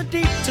was a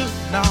detour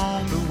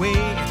along the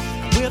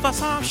way with a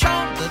song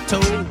shoulder to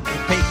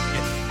pay.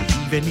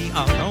 Even the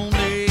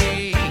lonely.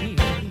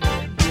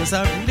 Yes,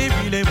 I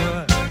really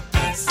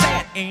was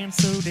sad and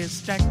so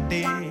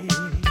distracted.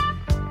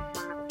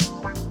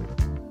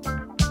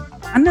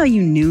 I know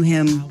you knew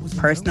him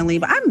personally,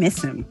 but I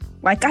miss him.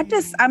 Like I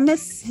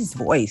miss his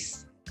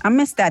voice. I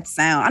miss that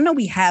sound. I know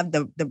we have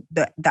the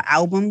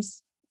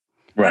albums,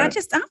 right?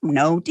 But I don't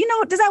know. Do you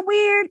know? Is that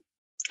weird?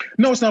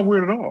 No, it's not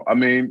weird at all. I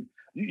mean,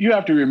 you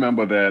have to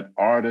remember that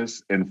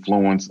artists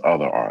influence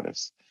other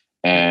artists,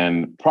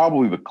 and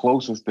probably the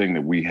closest thing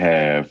that we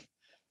have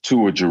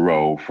to a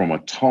Jarreau from a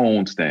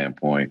tone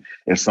standpoint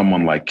is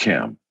someone like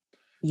Kim.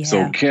 So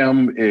Yeah.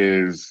 Kim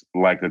is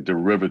like a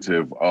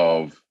derivative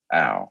of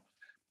Al.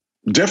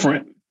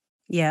 Different,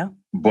 Yeah.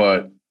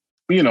 but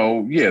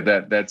yeah,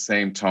 that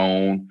same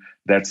tone,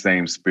 that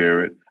same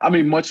spirit. I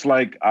mean, much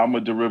like I'm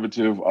a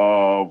derivative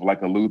of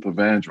like a Luther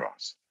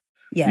Vandross,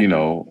 Yeah. you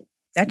know,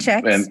 That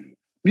checks. and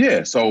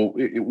yeah, so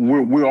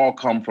we all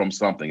come from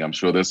something. I'm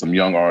sure there's some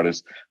young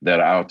artists that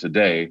are out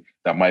today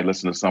that might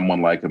listen to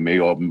someone like a me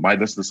or might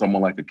listen to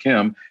someone like a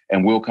Kim,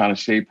 and will kind of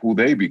shape who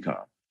they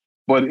become.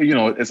 But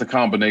it's a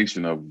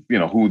combination of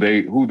who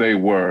they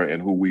were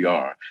and who we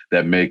are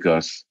that make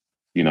us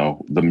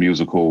the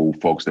musical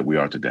folks that we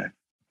are today.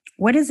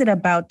 What is it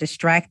about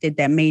Distracted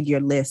that made your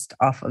list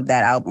off of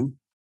that album?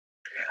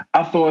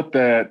 I thought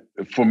that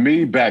for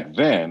me back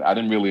then, I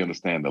didn't really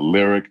understand the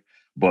lyric,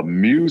 but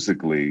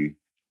musically,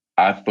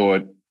 I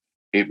thought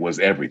it was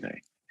everything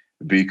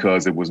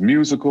because it was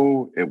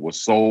musical, it was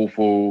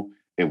soulful,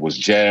 it was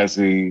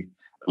jazzy.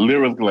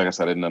 Lyrically, like I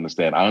said, I didn't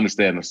understand. I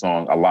understand the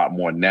song a lot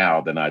more now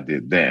than I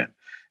did then.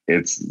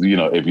 It's,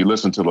 if you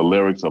listen to the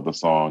lyrics of the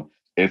song,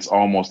 it's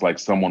almost like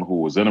someone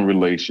who was in a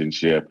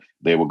relationship.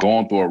 They were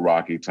going through a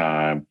rocky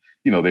time.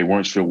 They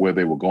weren't sure where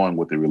they were going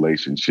with the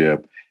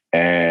relationship.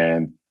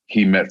 And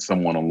he met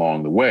someone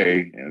along the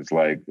way. And it's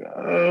like,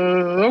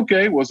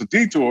 okay, well, it's a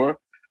detour,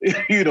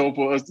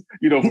 for us,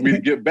 for me to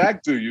get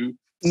back to you.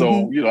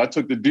 So, I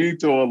took the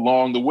detour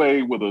along the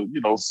way with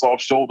a,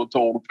 soft shoulder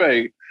told to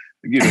pay,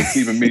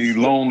 keeping me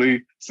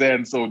lonely, sad,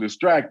 and so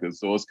distracted.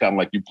 So it's kind of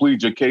like you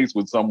plead your case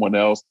with someone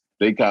else.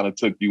 They kind of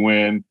took you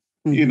in.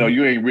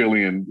 You ain't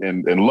really in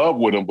love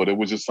with them, but it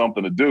was just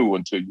something to do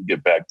until you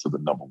get back to the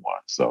number one.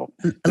 So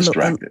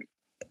distracted.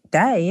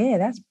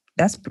 That's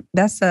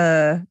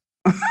a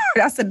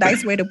that's a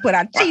nice way to put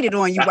I cheated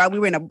on you while we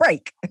were in a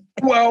break.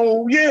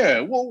 Well, yeah.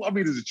 Well, I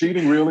mean, is it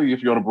cheating really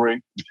if you're on a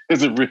break?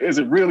 Is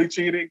it really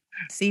cheating?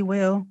 See,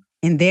 Will,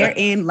 and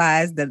therein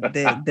lies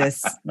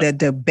the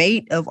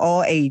debate of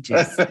all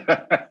ages.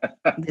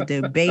 The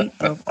debate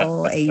of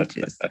all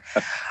ages.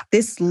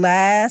 This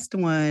last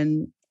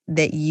one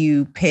that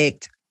you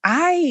picked,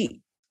 I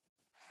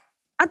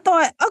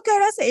thought, okay,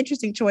 that's an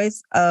interesting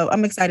choice.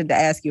 I'm excited to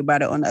ask you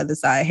about it on the other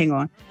side. Hang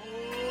on.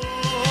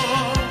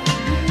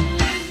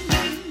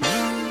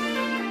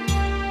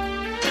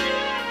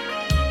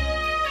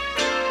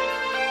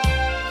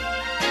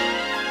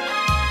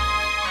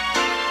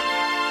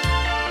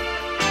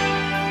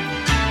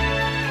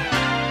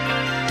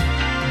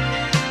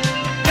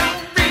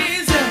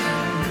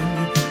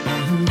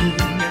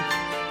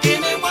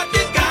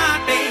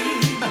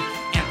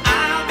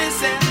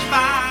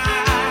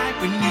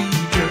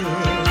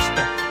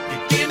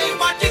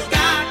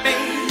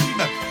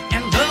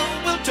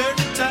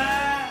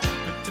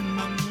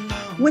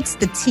 What's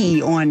the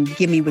tea on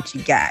Give Me What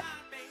You Got?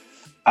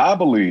 I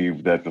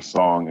believe that the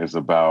song is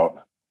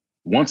about,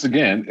 once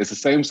again, it's the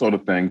same sort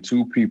of thing.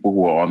 Two people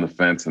who are on the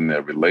fence in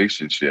their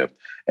relationship,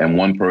 and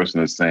one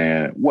person is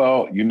saying,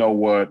 well, you know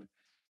what?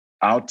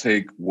 I'll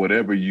take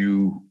whatever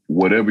you're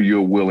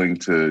willing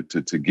to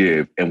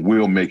give, and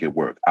we'll make it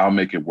work. I'll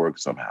make it work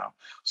somehow.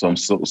 So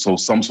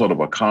some sort of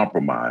a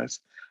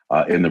compromise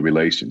in the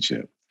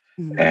relationship.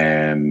 Mm-hmm.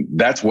 And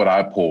that's what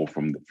I pull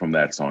from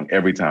that song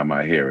every time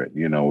I hear it.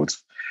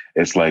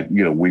 It's like,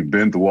 we've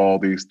been through all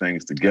these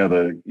things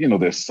together.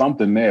 There's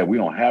something there. We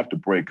don't have to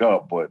break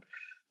up, but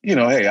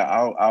hey,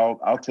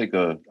 I'll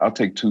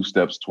take 2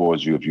 steps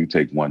towards you if you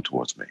take 1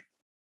 towards me.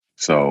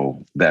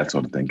 So that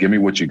sort of thing. Give me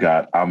what you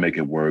got. I'll make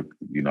it work.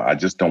 I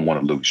just don't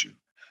want to lose you.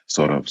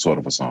 Sort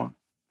of a song.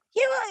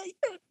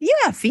 You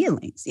have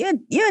feelings.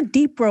 You're a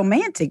deep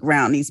romantic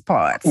around these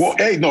parts. Well,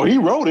 hey, no, he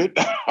wrote it.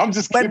 I'm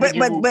just kidding. But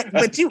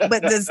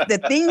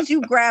the things you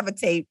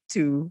gravitate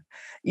to,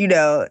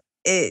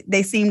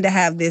 they seem to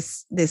have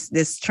this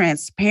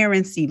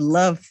transparency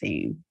love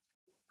theme.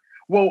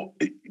 Well,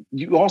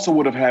 you also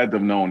would have had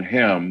them known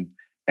him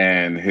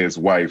and his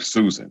wife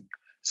Susan.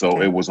 So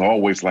okay. It was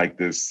always like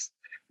this.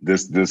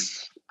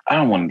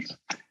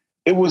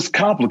 It was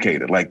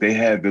complicated. Like they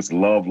had this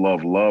love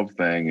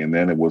thing, and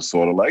then it was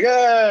sort of like,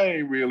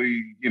 hey,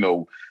 really,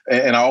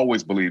 And I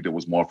always believed it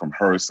was more from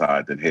her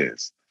side than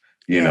his.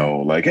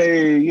 Like,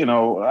 hey,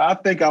 I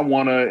think I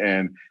want to,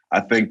 and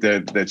I think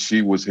that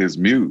she was his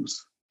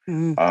muse.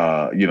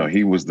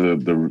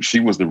 Mm-hmm. She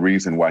was the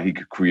reason why he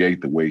could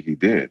create the way he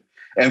did.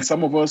 And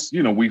some of us,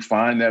 we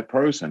find that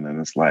person and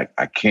it's like,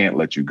 I can't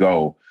let you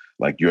go.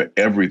 Like you're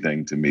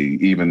everything to me,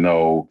 even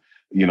though,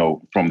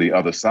 from the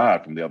other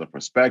side, from the other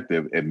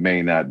perspective, it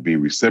may not be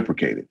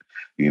reciprocated.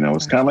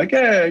 It's kind of like,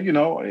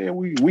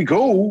 we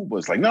go, but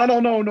it's like, no,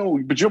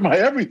 but you're my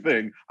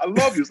everything. I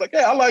love you. It's like,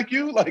 I like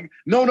you. Like,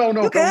 no.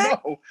 Right.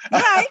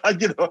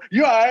 You're all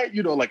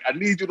right. Like, I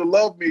need you to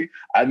love me.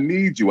 I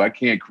need you. I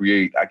can't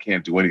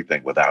do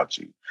anything without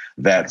you.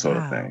 That sort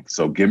of thing.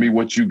 So give me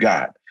what you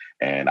got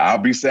and I'll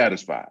be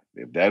satisfied.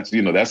 If that's,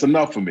 that's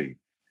enough for me,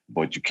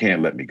 but you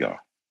can't let me go.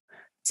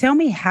 Tell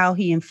me how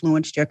he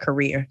influenced your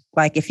career.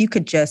 Like if you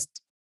could just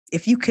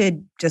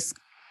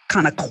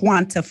kind of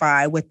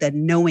quantify with the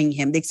knowing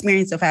him, the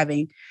experience of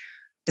having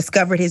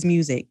discovered his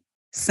music,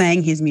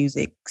 sang his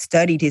music,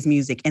 studied his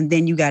music, and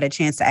then you got a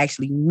chance to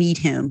actually meet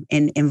him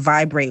and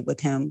vibrate with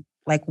him.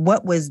 Like,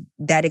 what was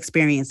that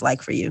experience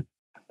like for you?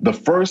 The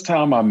first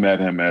time I met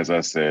him, as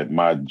I said,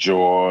 my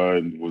jaw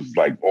was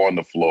like on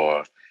the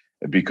floor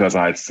because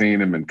I had seen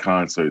him in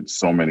concert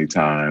so many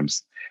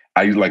times.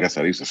 Like I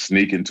said, I used to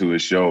sneak into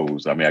his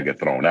shows. I mean, I get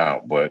thrown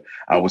out, but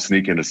I would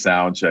sneak into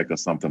sound check or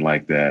something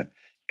like that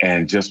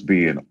and just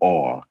be in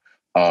awe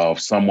of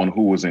someone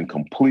who was in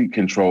complete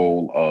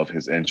control of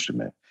his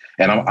instrument.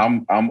 And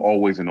I'm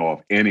always in awe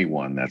of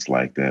anyone that's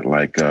like that.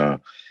 Like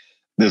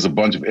there's a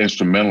bunch of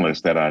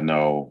instrumentalists that I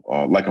know,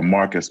 like a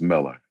Marcus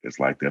Miller is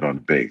like that on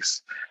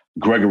bass.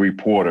 Gregory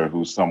Porter,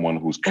 who's someone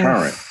who's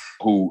current,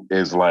 who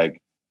is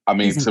like, I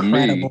mean, He's to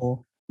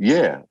incredible. me,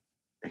 yeah,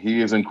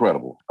 he is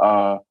incredible.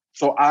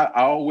 So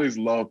I always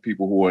love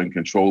people who are in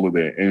control of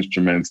their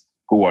instruments,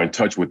 who are in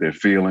touch with their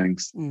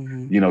feelings.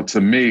 Mm-hmm. You know, to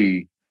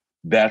me,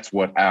 that's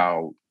what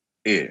Al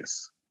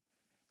is.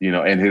 You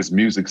know, and his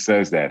music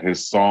says that.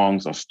 His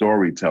songs are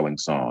storytelling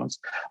songs.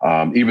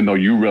 Even though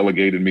you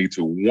relegated me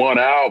to one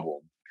album.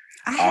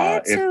 I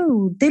had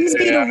to. Them's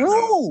be the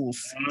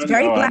rules. It's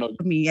very black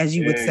for me, as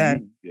you would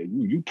say.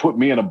 You put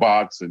me in a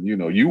box and, you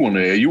know, you went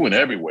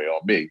everywhere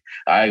on me.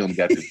 I only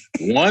got this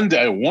one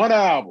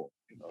album.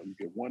 You know, you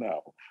get one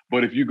album.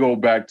 But if you go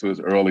back to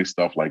his early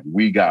stuff, like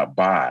We Got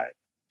By,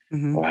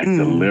 like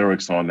the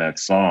lyrics on that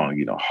song,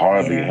 you know,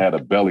 hardly had a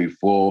belly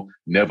full,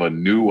 never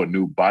knew a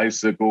new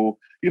bicycle,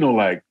 you know,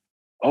 like,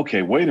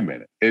 okay, wait a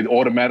minute. It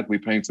automatically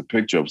paints a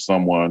picture of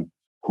someone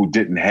who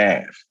didn't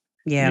have,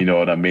 you know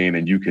what I mean?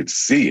 And you could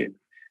see it.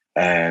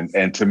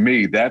 And to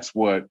me, that's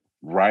what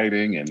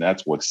writing and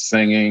that's what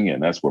singing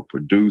and that's what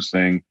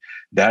producing,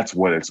 that's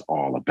what it's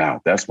all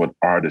about. That's what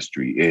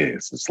artistry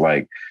is. It's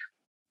like,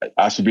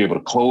 I should be able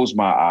to close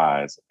my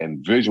eyes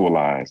and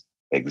visualize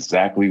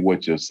exactly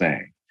what you're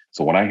saying.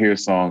 So when I hear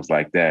songs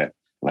like that,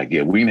 like,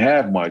 yeah, we didn't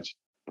have much,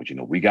 but, you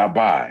know, we got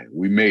by,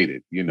 we made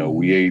it, you know,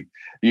 we ate,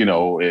 you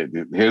know,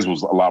 his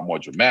was a lot more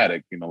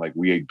dramatic, you know, like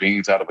we ate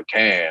beans out of a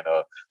can,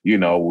 you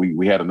know,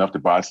 we had enough to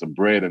buy some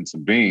bread and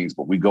some beans,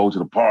 but we go to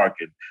the park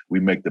and we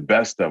make the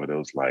best of it. It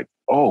was like,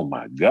 oh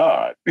my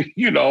God,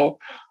 you know,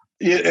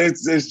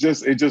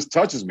 it just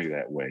touches me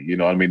that way. You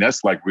know what I mean?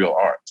 That's like real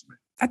art to me.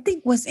 I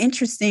think what's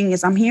interesting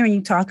is I'm hearing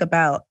you talk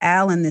about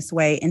Al in this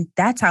way, and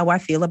that's how I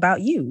feel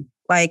about you.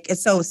 Like,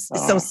 so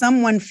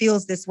someone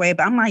feels this way,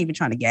 but I'm not even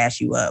trying to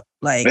gas you up.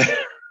 Like,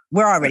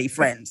 we're already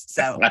friends,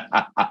 so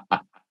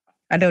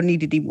I don't need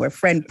to do more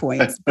friend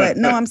points. But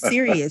no, I'm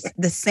serious.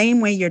 The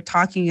same way you're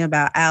talking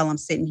about Al, I'm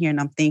sitting here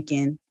and I'm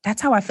thinking,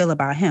 that's how I feel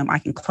about him. I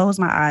can close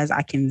my eyes.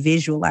 I can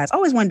visualize. I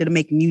always wanted to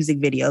make music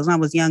videos. When I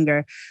was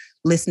younger,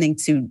 listening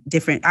to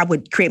I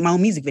would create my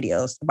own music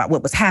videos about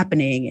what was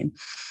happening.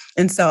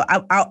 And so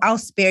I'll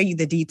spare you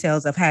the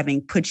details of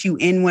having put you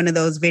in one of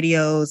those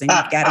videos and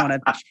you've got on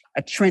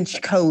a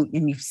trench coat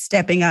and you're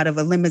stepping out of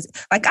a limousine.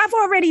 Like, I've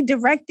already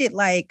directed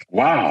like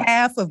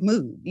half of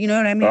Mood. You know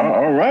what I mean?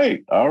 All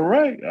right.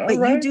 But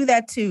you do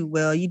that too,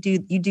 Will. You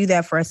do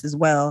that for us as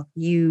well.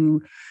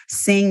 You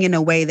sing in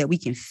a way that we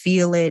can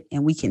feel it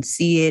and we can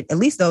see it. At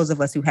least those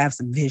of us who have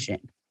some vision.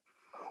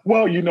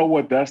 Well, you know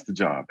what? That's the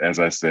job. As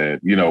I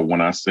said, you know,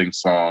 when I sing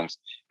songs,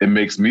 it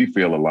makes me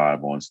feel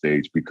alive on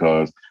stage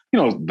because,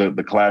 you know,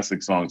 the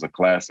classic songs are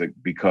classic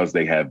because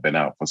they have been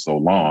out for so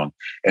long.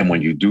 And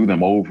when you do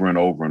them over and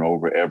over and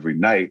over every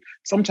night,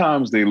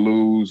 sometimes they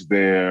lose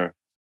the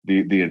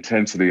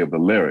intensity of the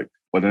lyric.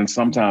 But then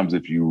sometimes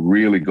if you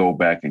really go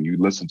back and you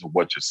listen to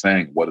what you're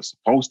saying, what it's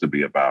supposed to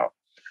be about,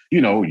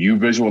 you know, you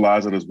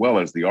visualize it as well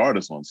as the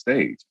artist on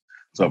stage.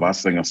 So if I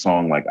sing a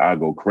song like I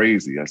Go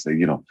Crazy, I say,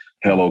 you know,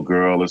 hello,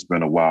 girl, it's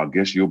been a while.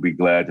 Guess you'll be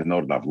glad to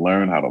know that I've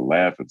learned how to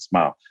laugh and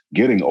smile.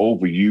 Getting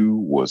over you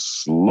was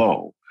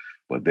slow,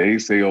 but they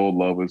say old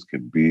lovers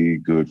can be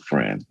good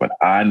friends. But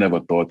I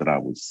never thought that I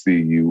would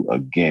see you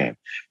again.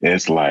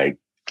 It's like,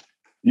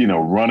 you know,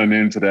 running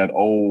into that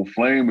old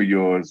flame of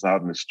yours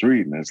out in the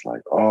street. And it's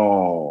like,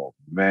 oh,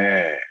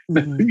 man,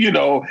 you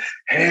know,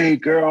 hey,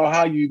 girl,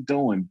 how you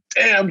doing?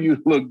 Damn,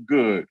 you look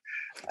good.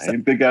 I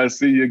didn't think I'd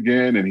see you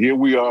again. And here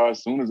we are.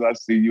 As soon as I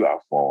see you, I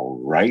fall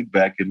right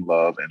back in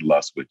love and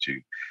lust with you.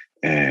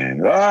 And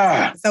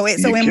so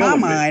in my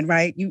mind,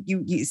 right,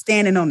 you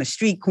standing on the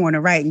street corner,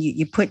 right, and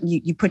you put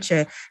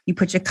your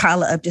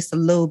collar up just a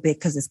little bit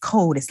because it's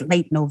cold. It's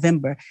late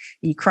November.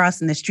 And you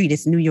crossing the street.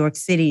 It's New York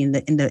City, and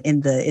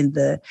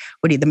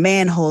the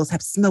manholes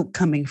have smoke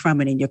coming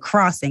from it, and you're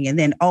crossing, and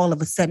then all of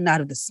a sudden,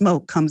 out of the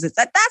smoke comes it.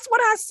 That's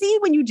what I see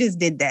when you just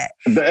did that.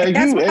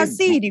 That's what I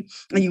see.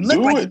 And you look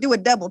like you do a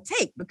double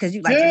take because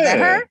you like, is that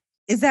her?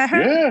 Is that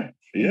her? Yeah.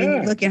 And then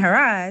you look in her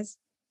eyes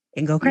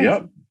and go crazy.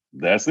 Yep,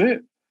 that's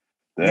it.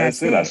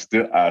 That's it. I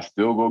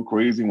still go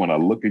crazy when I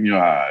look in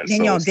your eyes.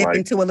 Then y'all dip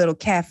into a little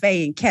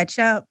cafe and catch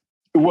up.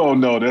 Well,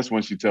 no, that's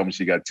when she told me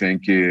she got 10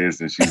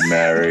 kids and she's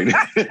married.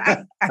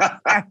 10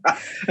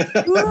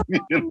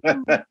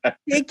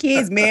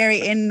 kids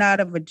married in and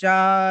out of a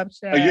job.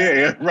 Child.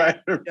 Yeah,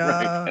 right.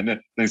 And then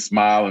they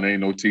smile and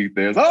ain't no teeth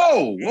there.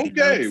 Oh,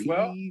 okay.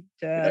 Well,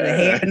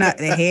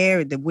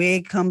 The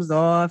wig comes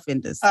off,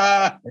 and the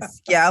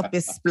scalp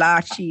is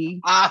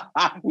splotchy.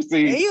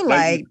 See, and you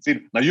like,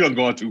 now you're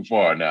going too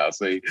far now.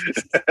 See,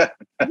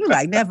 you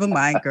like, never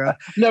mind, girl.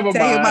 Never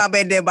tell mind. your mom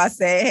and them I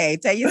said, hey,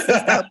 tell your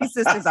sister, hope your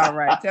sister's all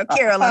right. Tell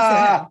Carol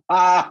I said,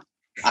 hey.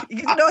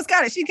 You know,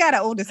 she got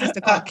an older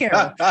sister called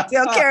Carol.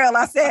 Tell Carol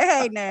I said,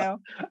 hey, now.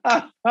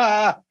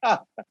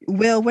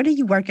 Will, what are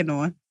you working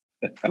on?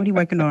 What are you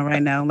working on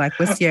right now? Like,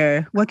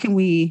 what can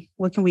we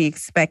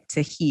expect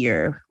to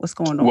hear? What's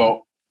going on?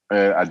 Well,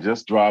 I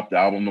just dropped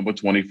album number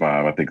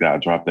 25. I think I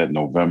dropped that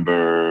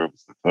November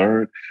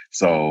 3rd.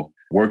 So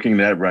working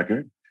that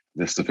record,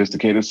 the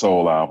Sophisticated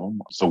Soul album.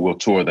 So we'll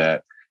tour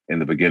that in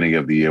the beginning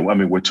of the year. I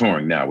mean, we're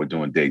touring now. We're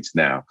doing dates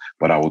now,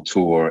 but I will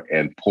tour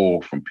and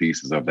pull from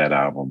pieces of that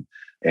album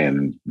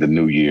in the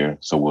new year.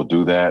 So we'll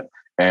do that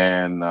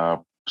and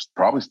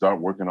probably start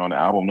working on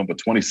album number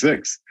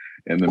 26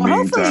 in the meantime.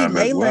 Hopefully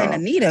Layla well.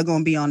 and Anita are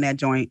going to be on that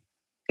joint.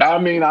 I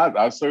mean,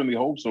 I certainly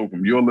hope so.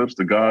 From your lips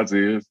to God's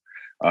ears,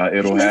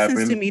 it'll happen. He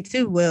listens to me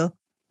too, Will.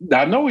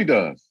 I know he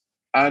does.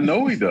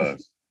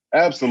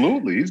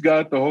 Absolutely. He's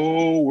got the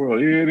whole world.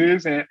 Here it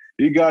is. And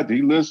he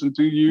listened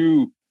to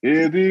you.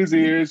 Here it is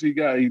ears. He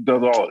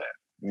does all that.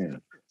 Yeah.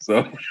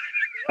 So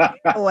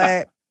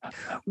what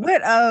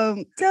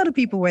tell the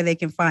people where they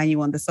can find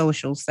you on the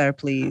socials, sir,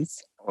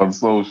 please. On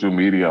social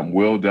media, I'm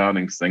Will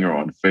Downing Singer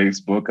on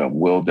Facebook. I'm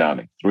Will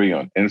Downing 3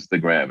 on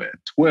Instagram and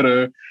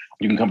Twitter.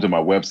 You can come to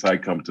my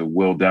website, come to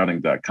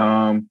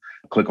willdowning.com.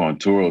 Click on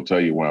tour, it'll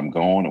tell you where I'm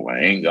going or where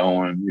I ain't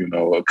going. You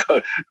know,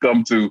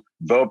 come to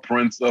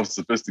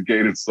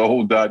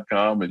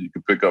theprinceofsophisticatedsoul.com and you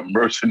can pick up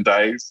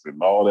merchandise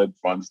and all that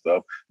fun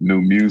stuff,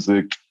 new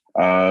music.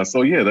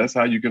 So yeah, that's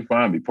how you can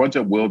find me. Punch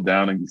up Will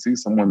Downing. You see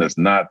someone that's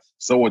not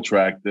so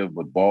attractive,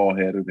 but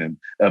bald-headed and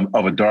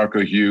of a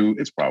darker hue,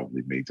 it's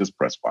probably me. Just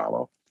press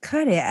follow.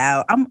 Cut it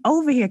out. I'm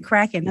over here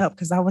cracking up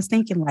because I was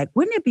thinking, like,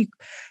 wouldn't it be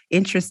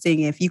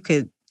interesting if you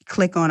could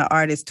click on an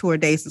artist tour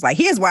dates? It's like,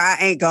 here's where I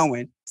ain't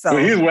going. So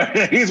here's where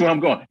I'm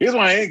going. Here's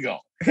where I ain't going.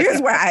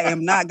 Here's where I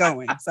am not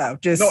going. So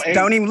just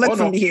don't even look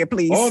for me here,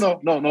 please. Oh,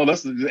 no,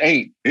 that's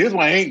ain't. Here's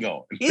where I ain't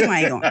going. Here's where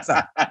I ain't going.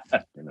 So.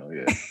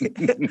 Yeah.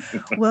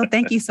 Well,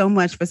 thank you so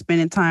much for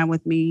spending time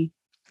with me.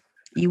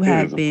 You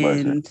have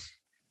been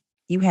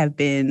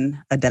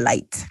a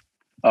delight.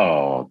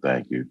 Oh,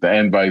 thank you.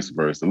 And vice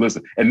versa.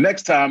 Listen, and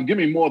next time, give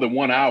me more than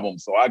one album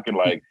so I can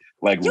like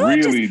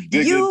really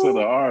dig into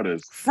the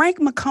artist. Frank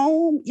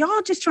McComb,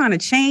 y'all just trying to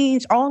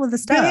change all of the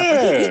stuff.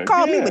 Yeah, he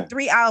called me with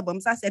 3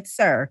 albums. I said,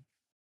 sir,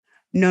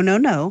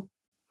 no.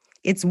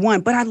 It's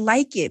one. But I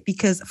like it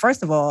because,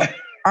 first of all,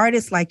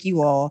 artists like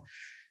you all,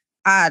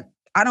 I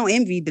don't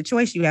envy the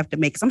choice you have to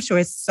make because I'm sure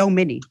it's so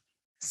many.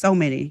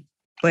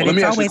 But let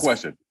me ask you a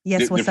question.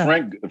 Yes, what's up?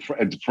 Frank,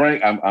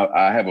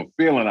 I have a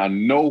feeling I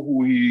know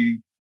who he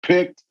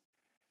picked,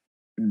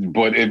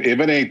 but if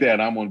it ain't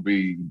that, I'm going to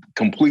be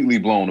completely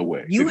blown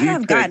away. You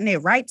have gotten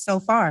it right so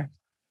far.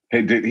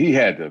 He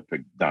had to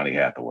pick Donny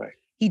Hathaway.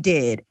 He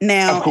did.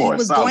 Now, of course, he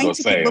was going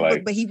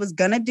to, but he was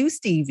going to do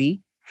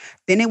Stevie.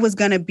 Then it was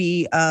going to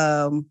be,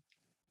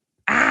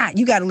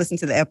 you got to listen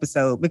to the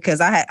episode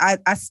because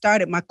I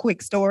started my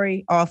quick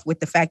story off with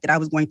the fact that I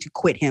was going to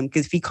quit him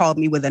because if he called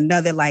me with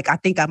another, like, I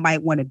think I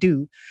might want to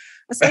do.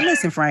 I said,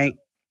 listen, Frank,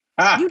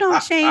 you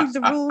don't change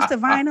the rules to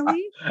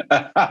vinily.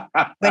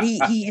 But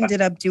he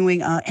ended up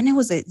doing, and it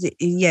was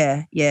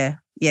yeah.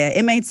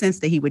 It made sense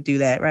that he would do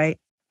that, right?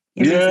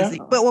 Yeah.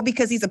 But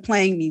because he's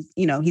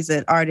he's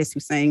an artist who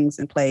sings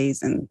and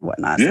plays and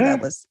whatnot. Yeah. So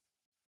that was.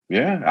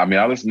 Yeah. I mean,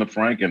 I listen to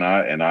Frank and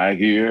I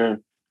hear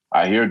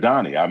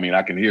Donny. I mean,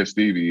 I can hear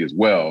Stevie as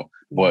well,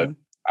 but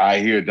I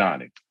hear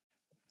Donny.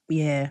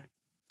 Yeah.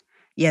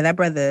 Yeah. That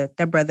brother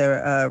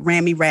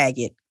ran me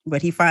ragged,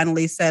 but he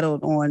finally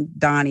settled on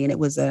Donny and it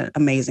was an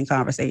amazing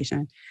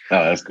conversation.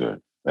 Oh, that's good.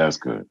 That's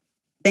good.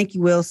 Thank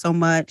you, Will, so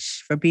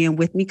much for being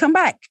with me. Come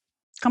back.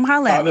 Come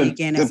holler at me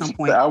again at some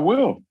point. I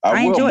will.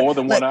 I will more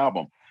than one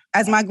album.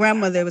 As my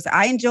grandmother was,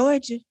 I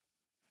enjoyed you.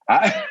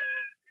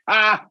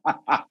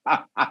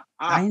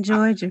 I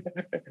enjoyed you.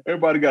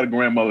 Everybody got a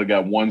grandmother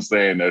got one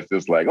saying that's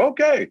just like,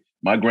 okay.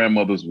 My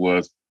grandmother's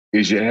was,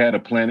 is your head a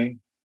plenty?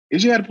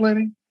 Is your head a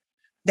plenty?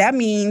 That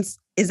means,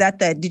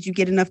 did you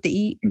get enough to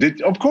eat?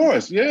 Of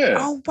course, yeah.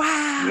 Oh,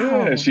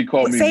 wow. Yeah, she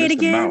called me say Mr. it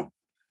again. Mouth.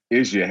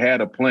 Is your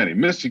head a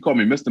plenty? She called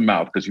me Mr.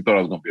 Mouth because she thought I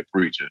was going to be a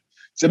preacher.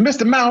 She said,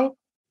 Mr. Mouth,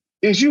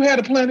 is you had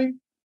a plenty?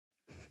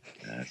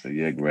 I said,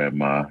 yeah,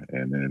 Grandma.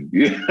 And then,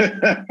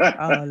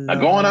 I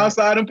go on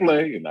outside and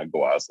play, and I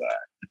go outside.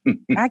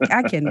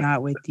 I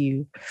cannot with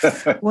you.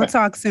 We'll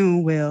talk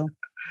soon, Will.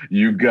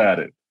 You got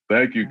it.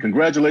 Thank you.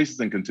 Congratulations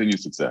and continued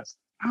success.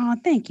 Oh,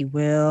 thank you,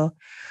 Will.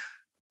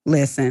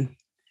 Listen,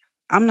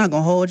 I'm not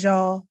going to hold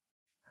y'all,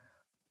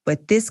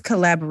 but this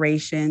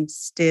collaboration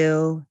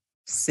still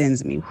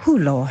sends me, whoo,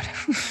 Lord,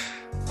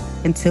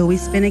 until we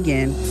spin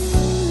again.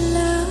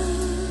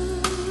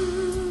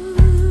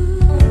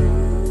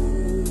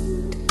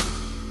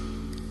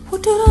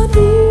 What did I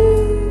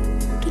do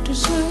to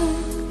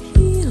deserve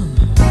him?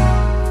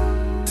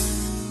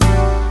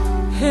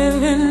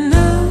 Heaven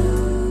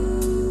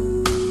knows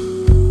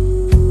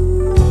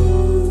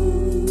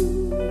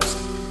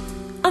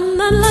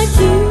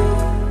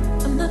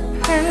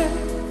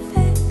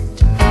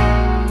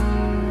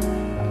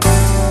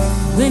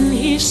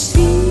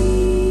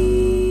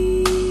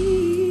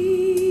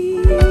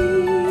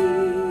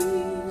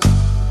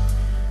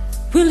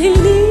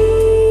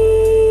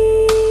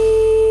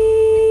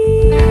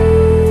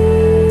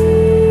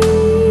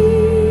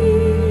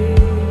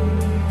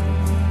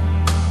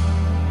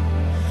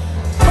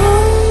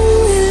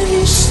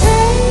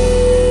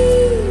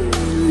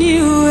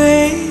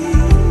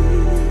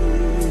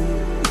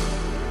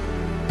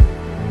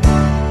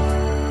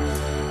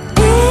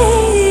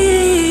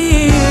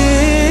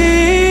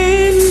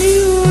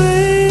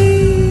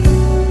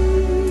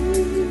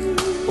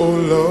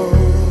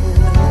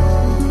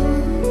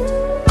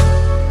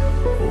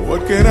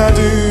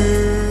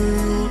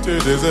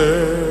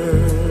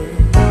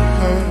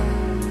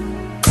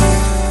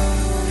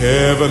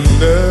Heaven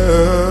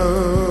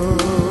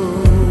knows,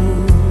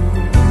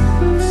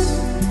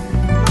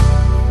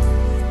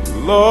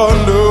 Lord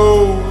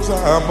knows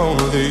I'm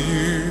only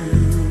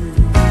human.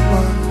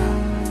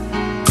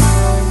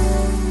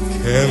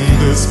 Can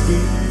this be?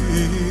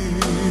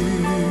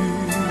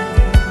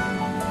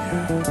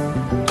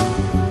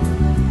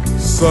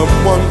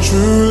 Someone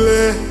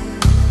truly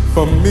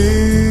for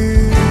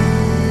me?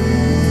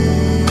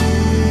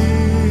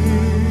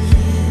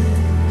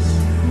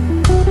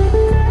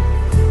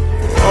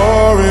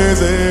 Or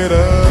is it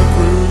a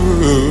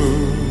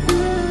cruel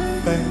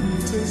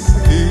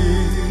fantasy?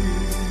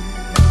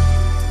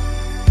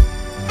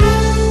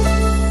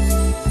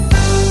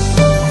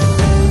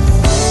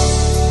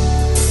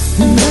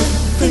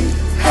 Nothing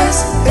has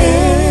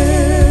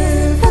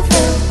ever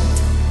felt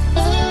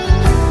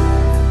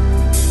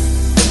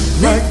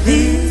like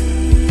this.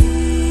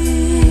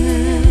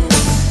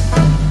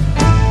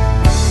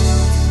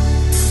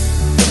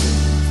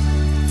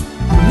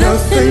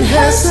 Nothing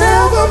has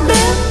ever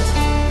meant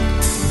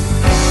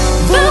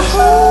the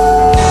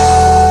whole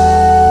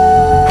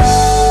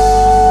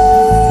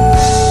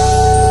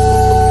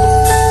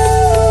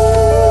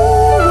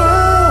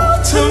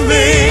world to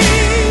me.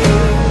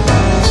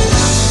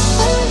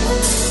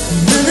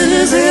 Nothing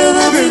has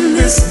ever been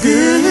this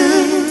good.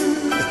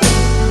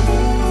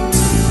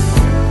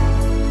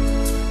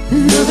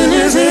 Nothing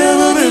has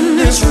ever been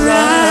this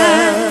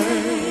right.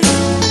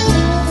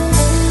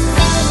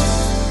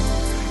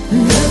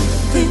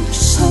 Nothing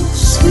so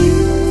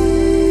sweet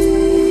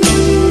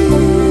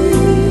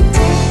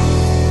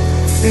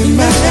in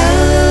my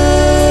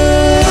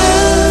life.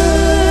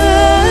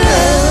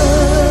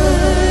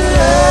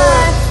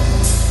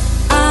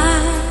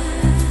 I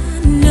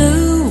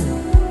know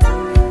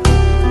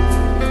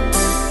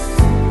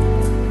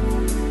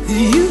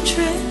you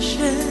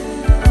treasure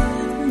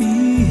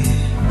me,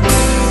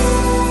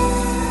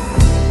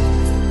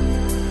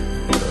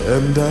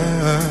 And I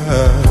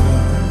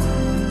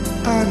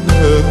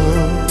know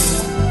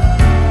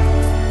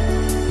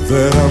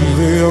that I'm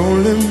the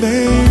only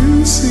man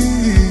you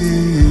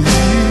see.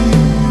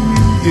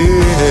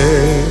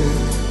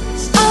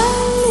 Yes, I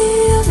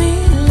live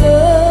in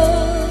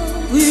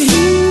love with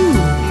you.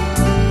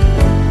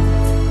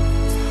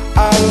 I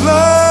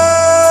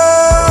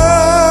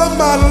love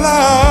my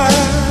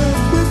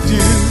life with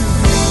you.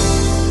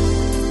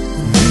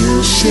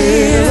 We'll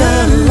share a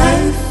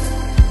life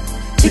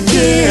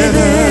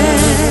together.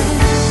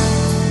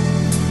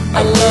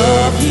 I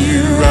love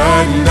you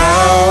right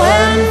now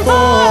and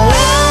forever.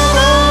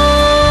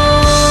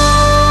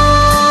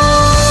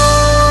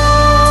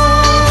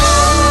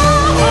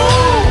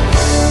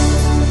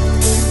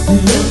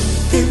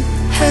 Nothing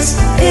has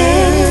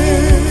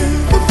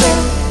ever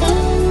felt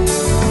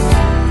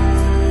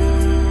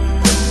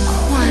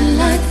quite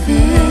like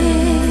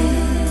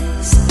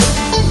this.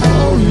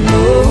 Oh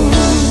no.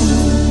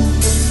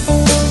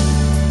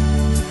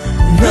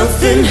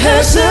 Nothing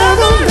has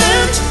ever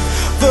meant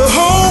The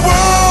whole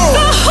world,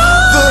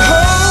 the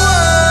whole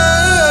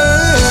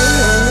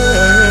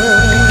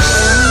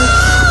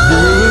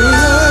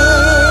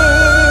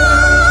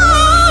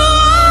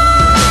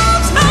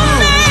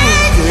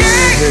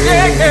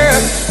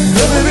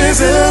Nothing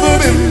has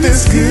ever been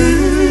this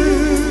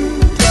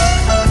good,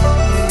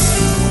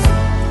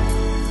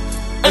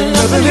 and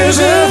nothing has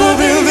ever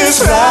been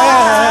this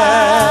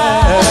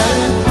right.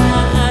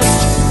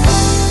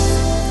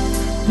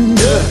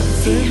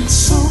 Nothing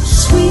so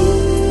sweet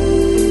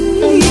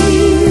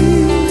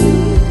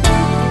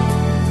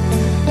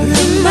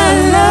in my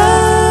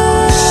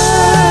life.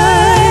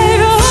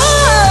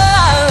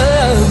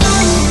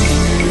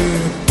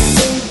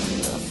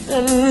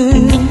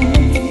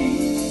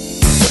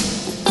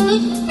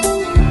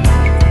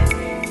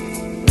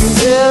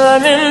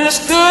 Nothing is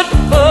good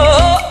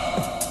for.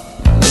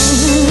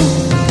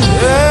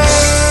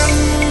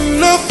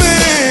 and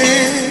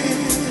nothing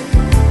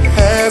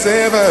has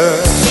ever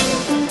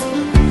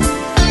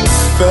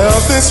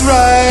felt this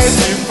right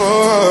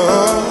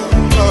before,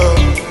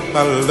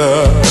 my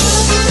love.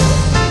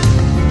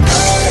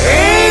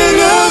 Ain't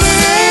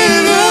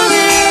nothing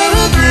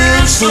ever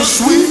been so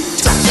sweet.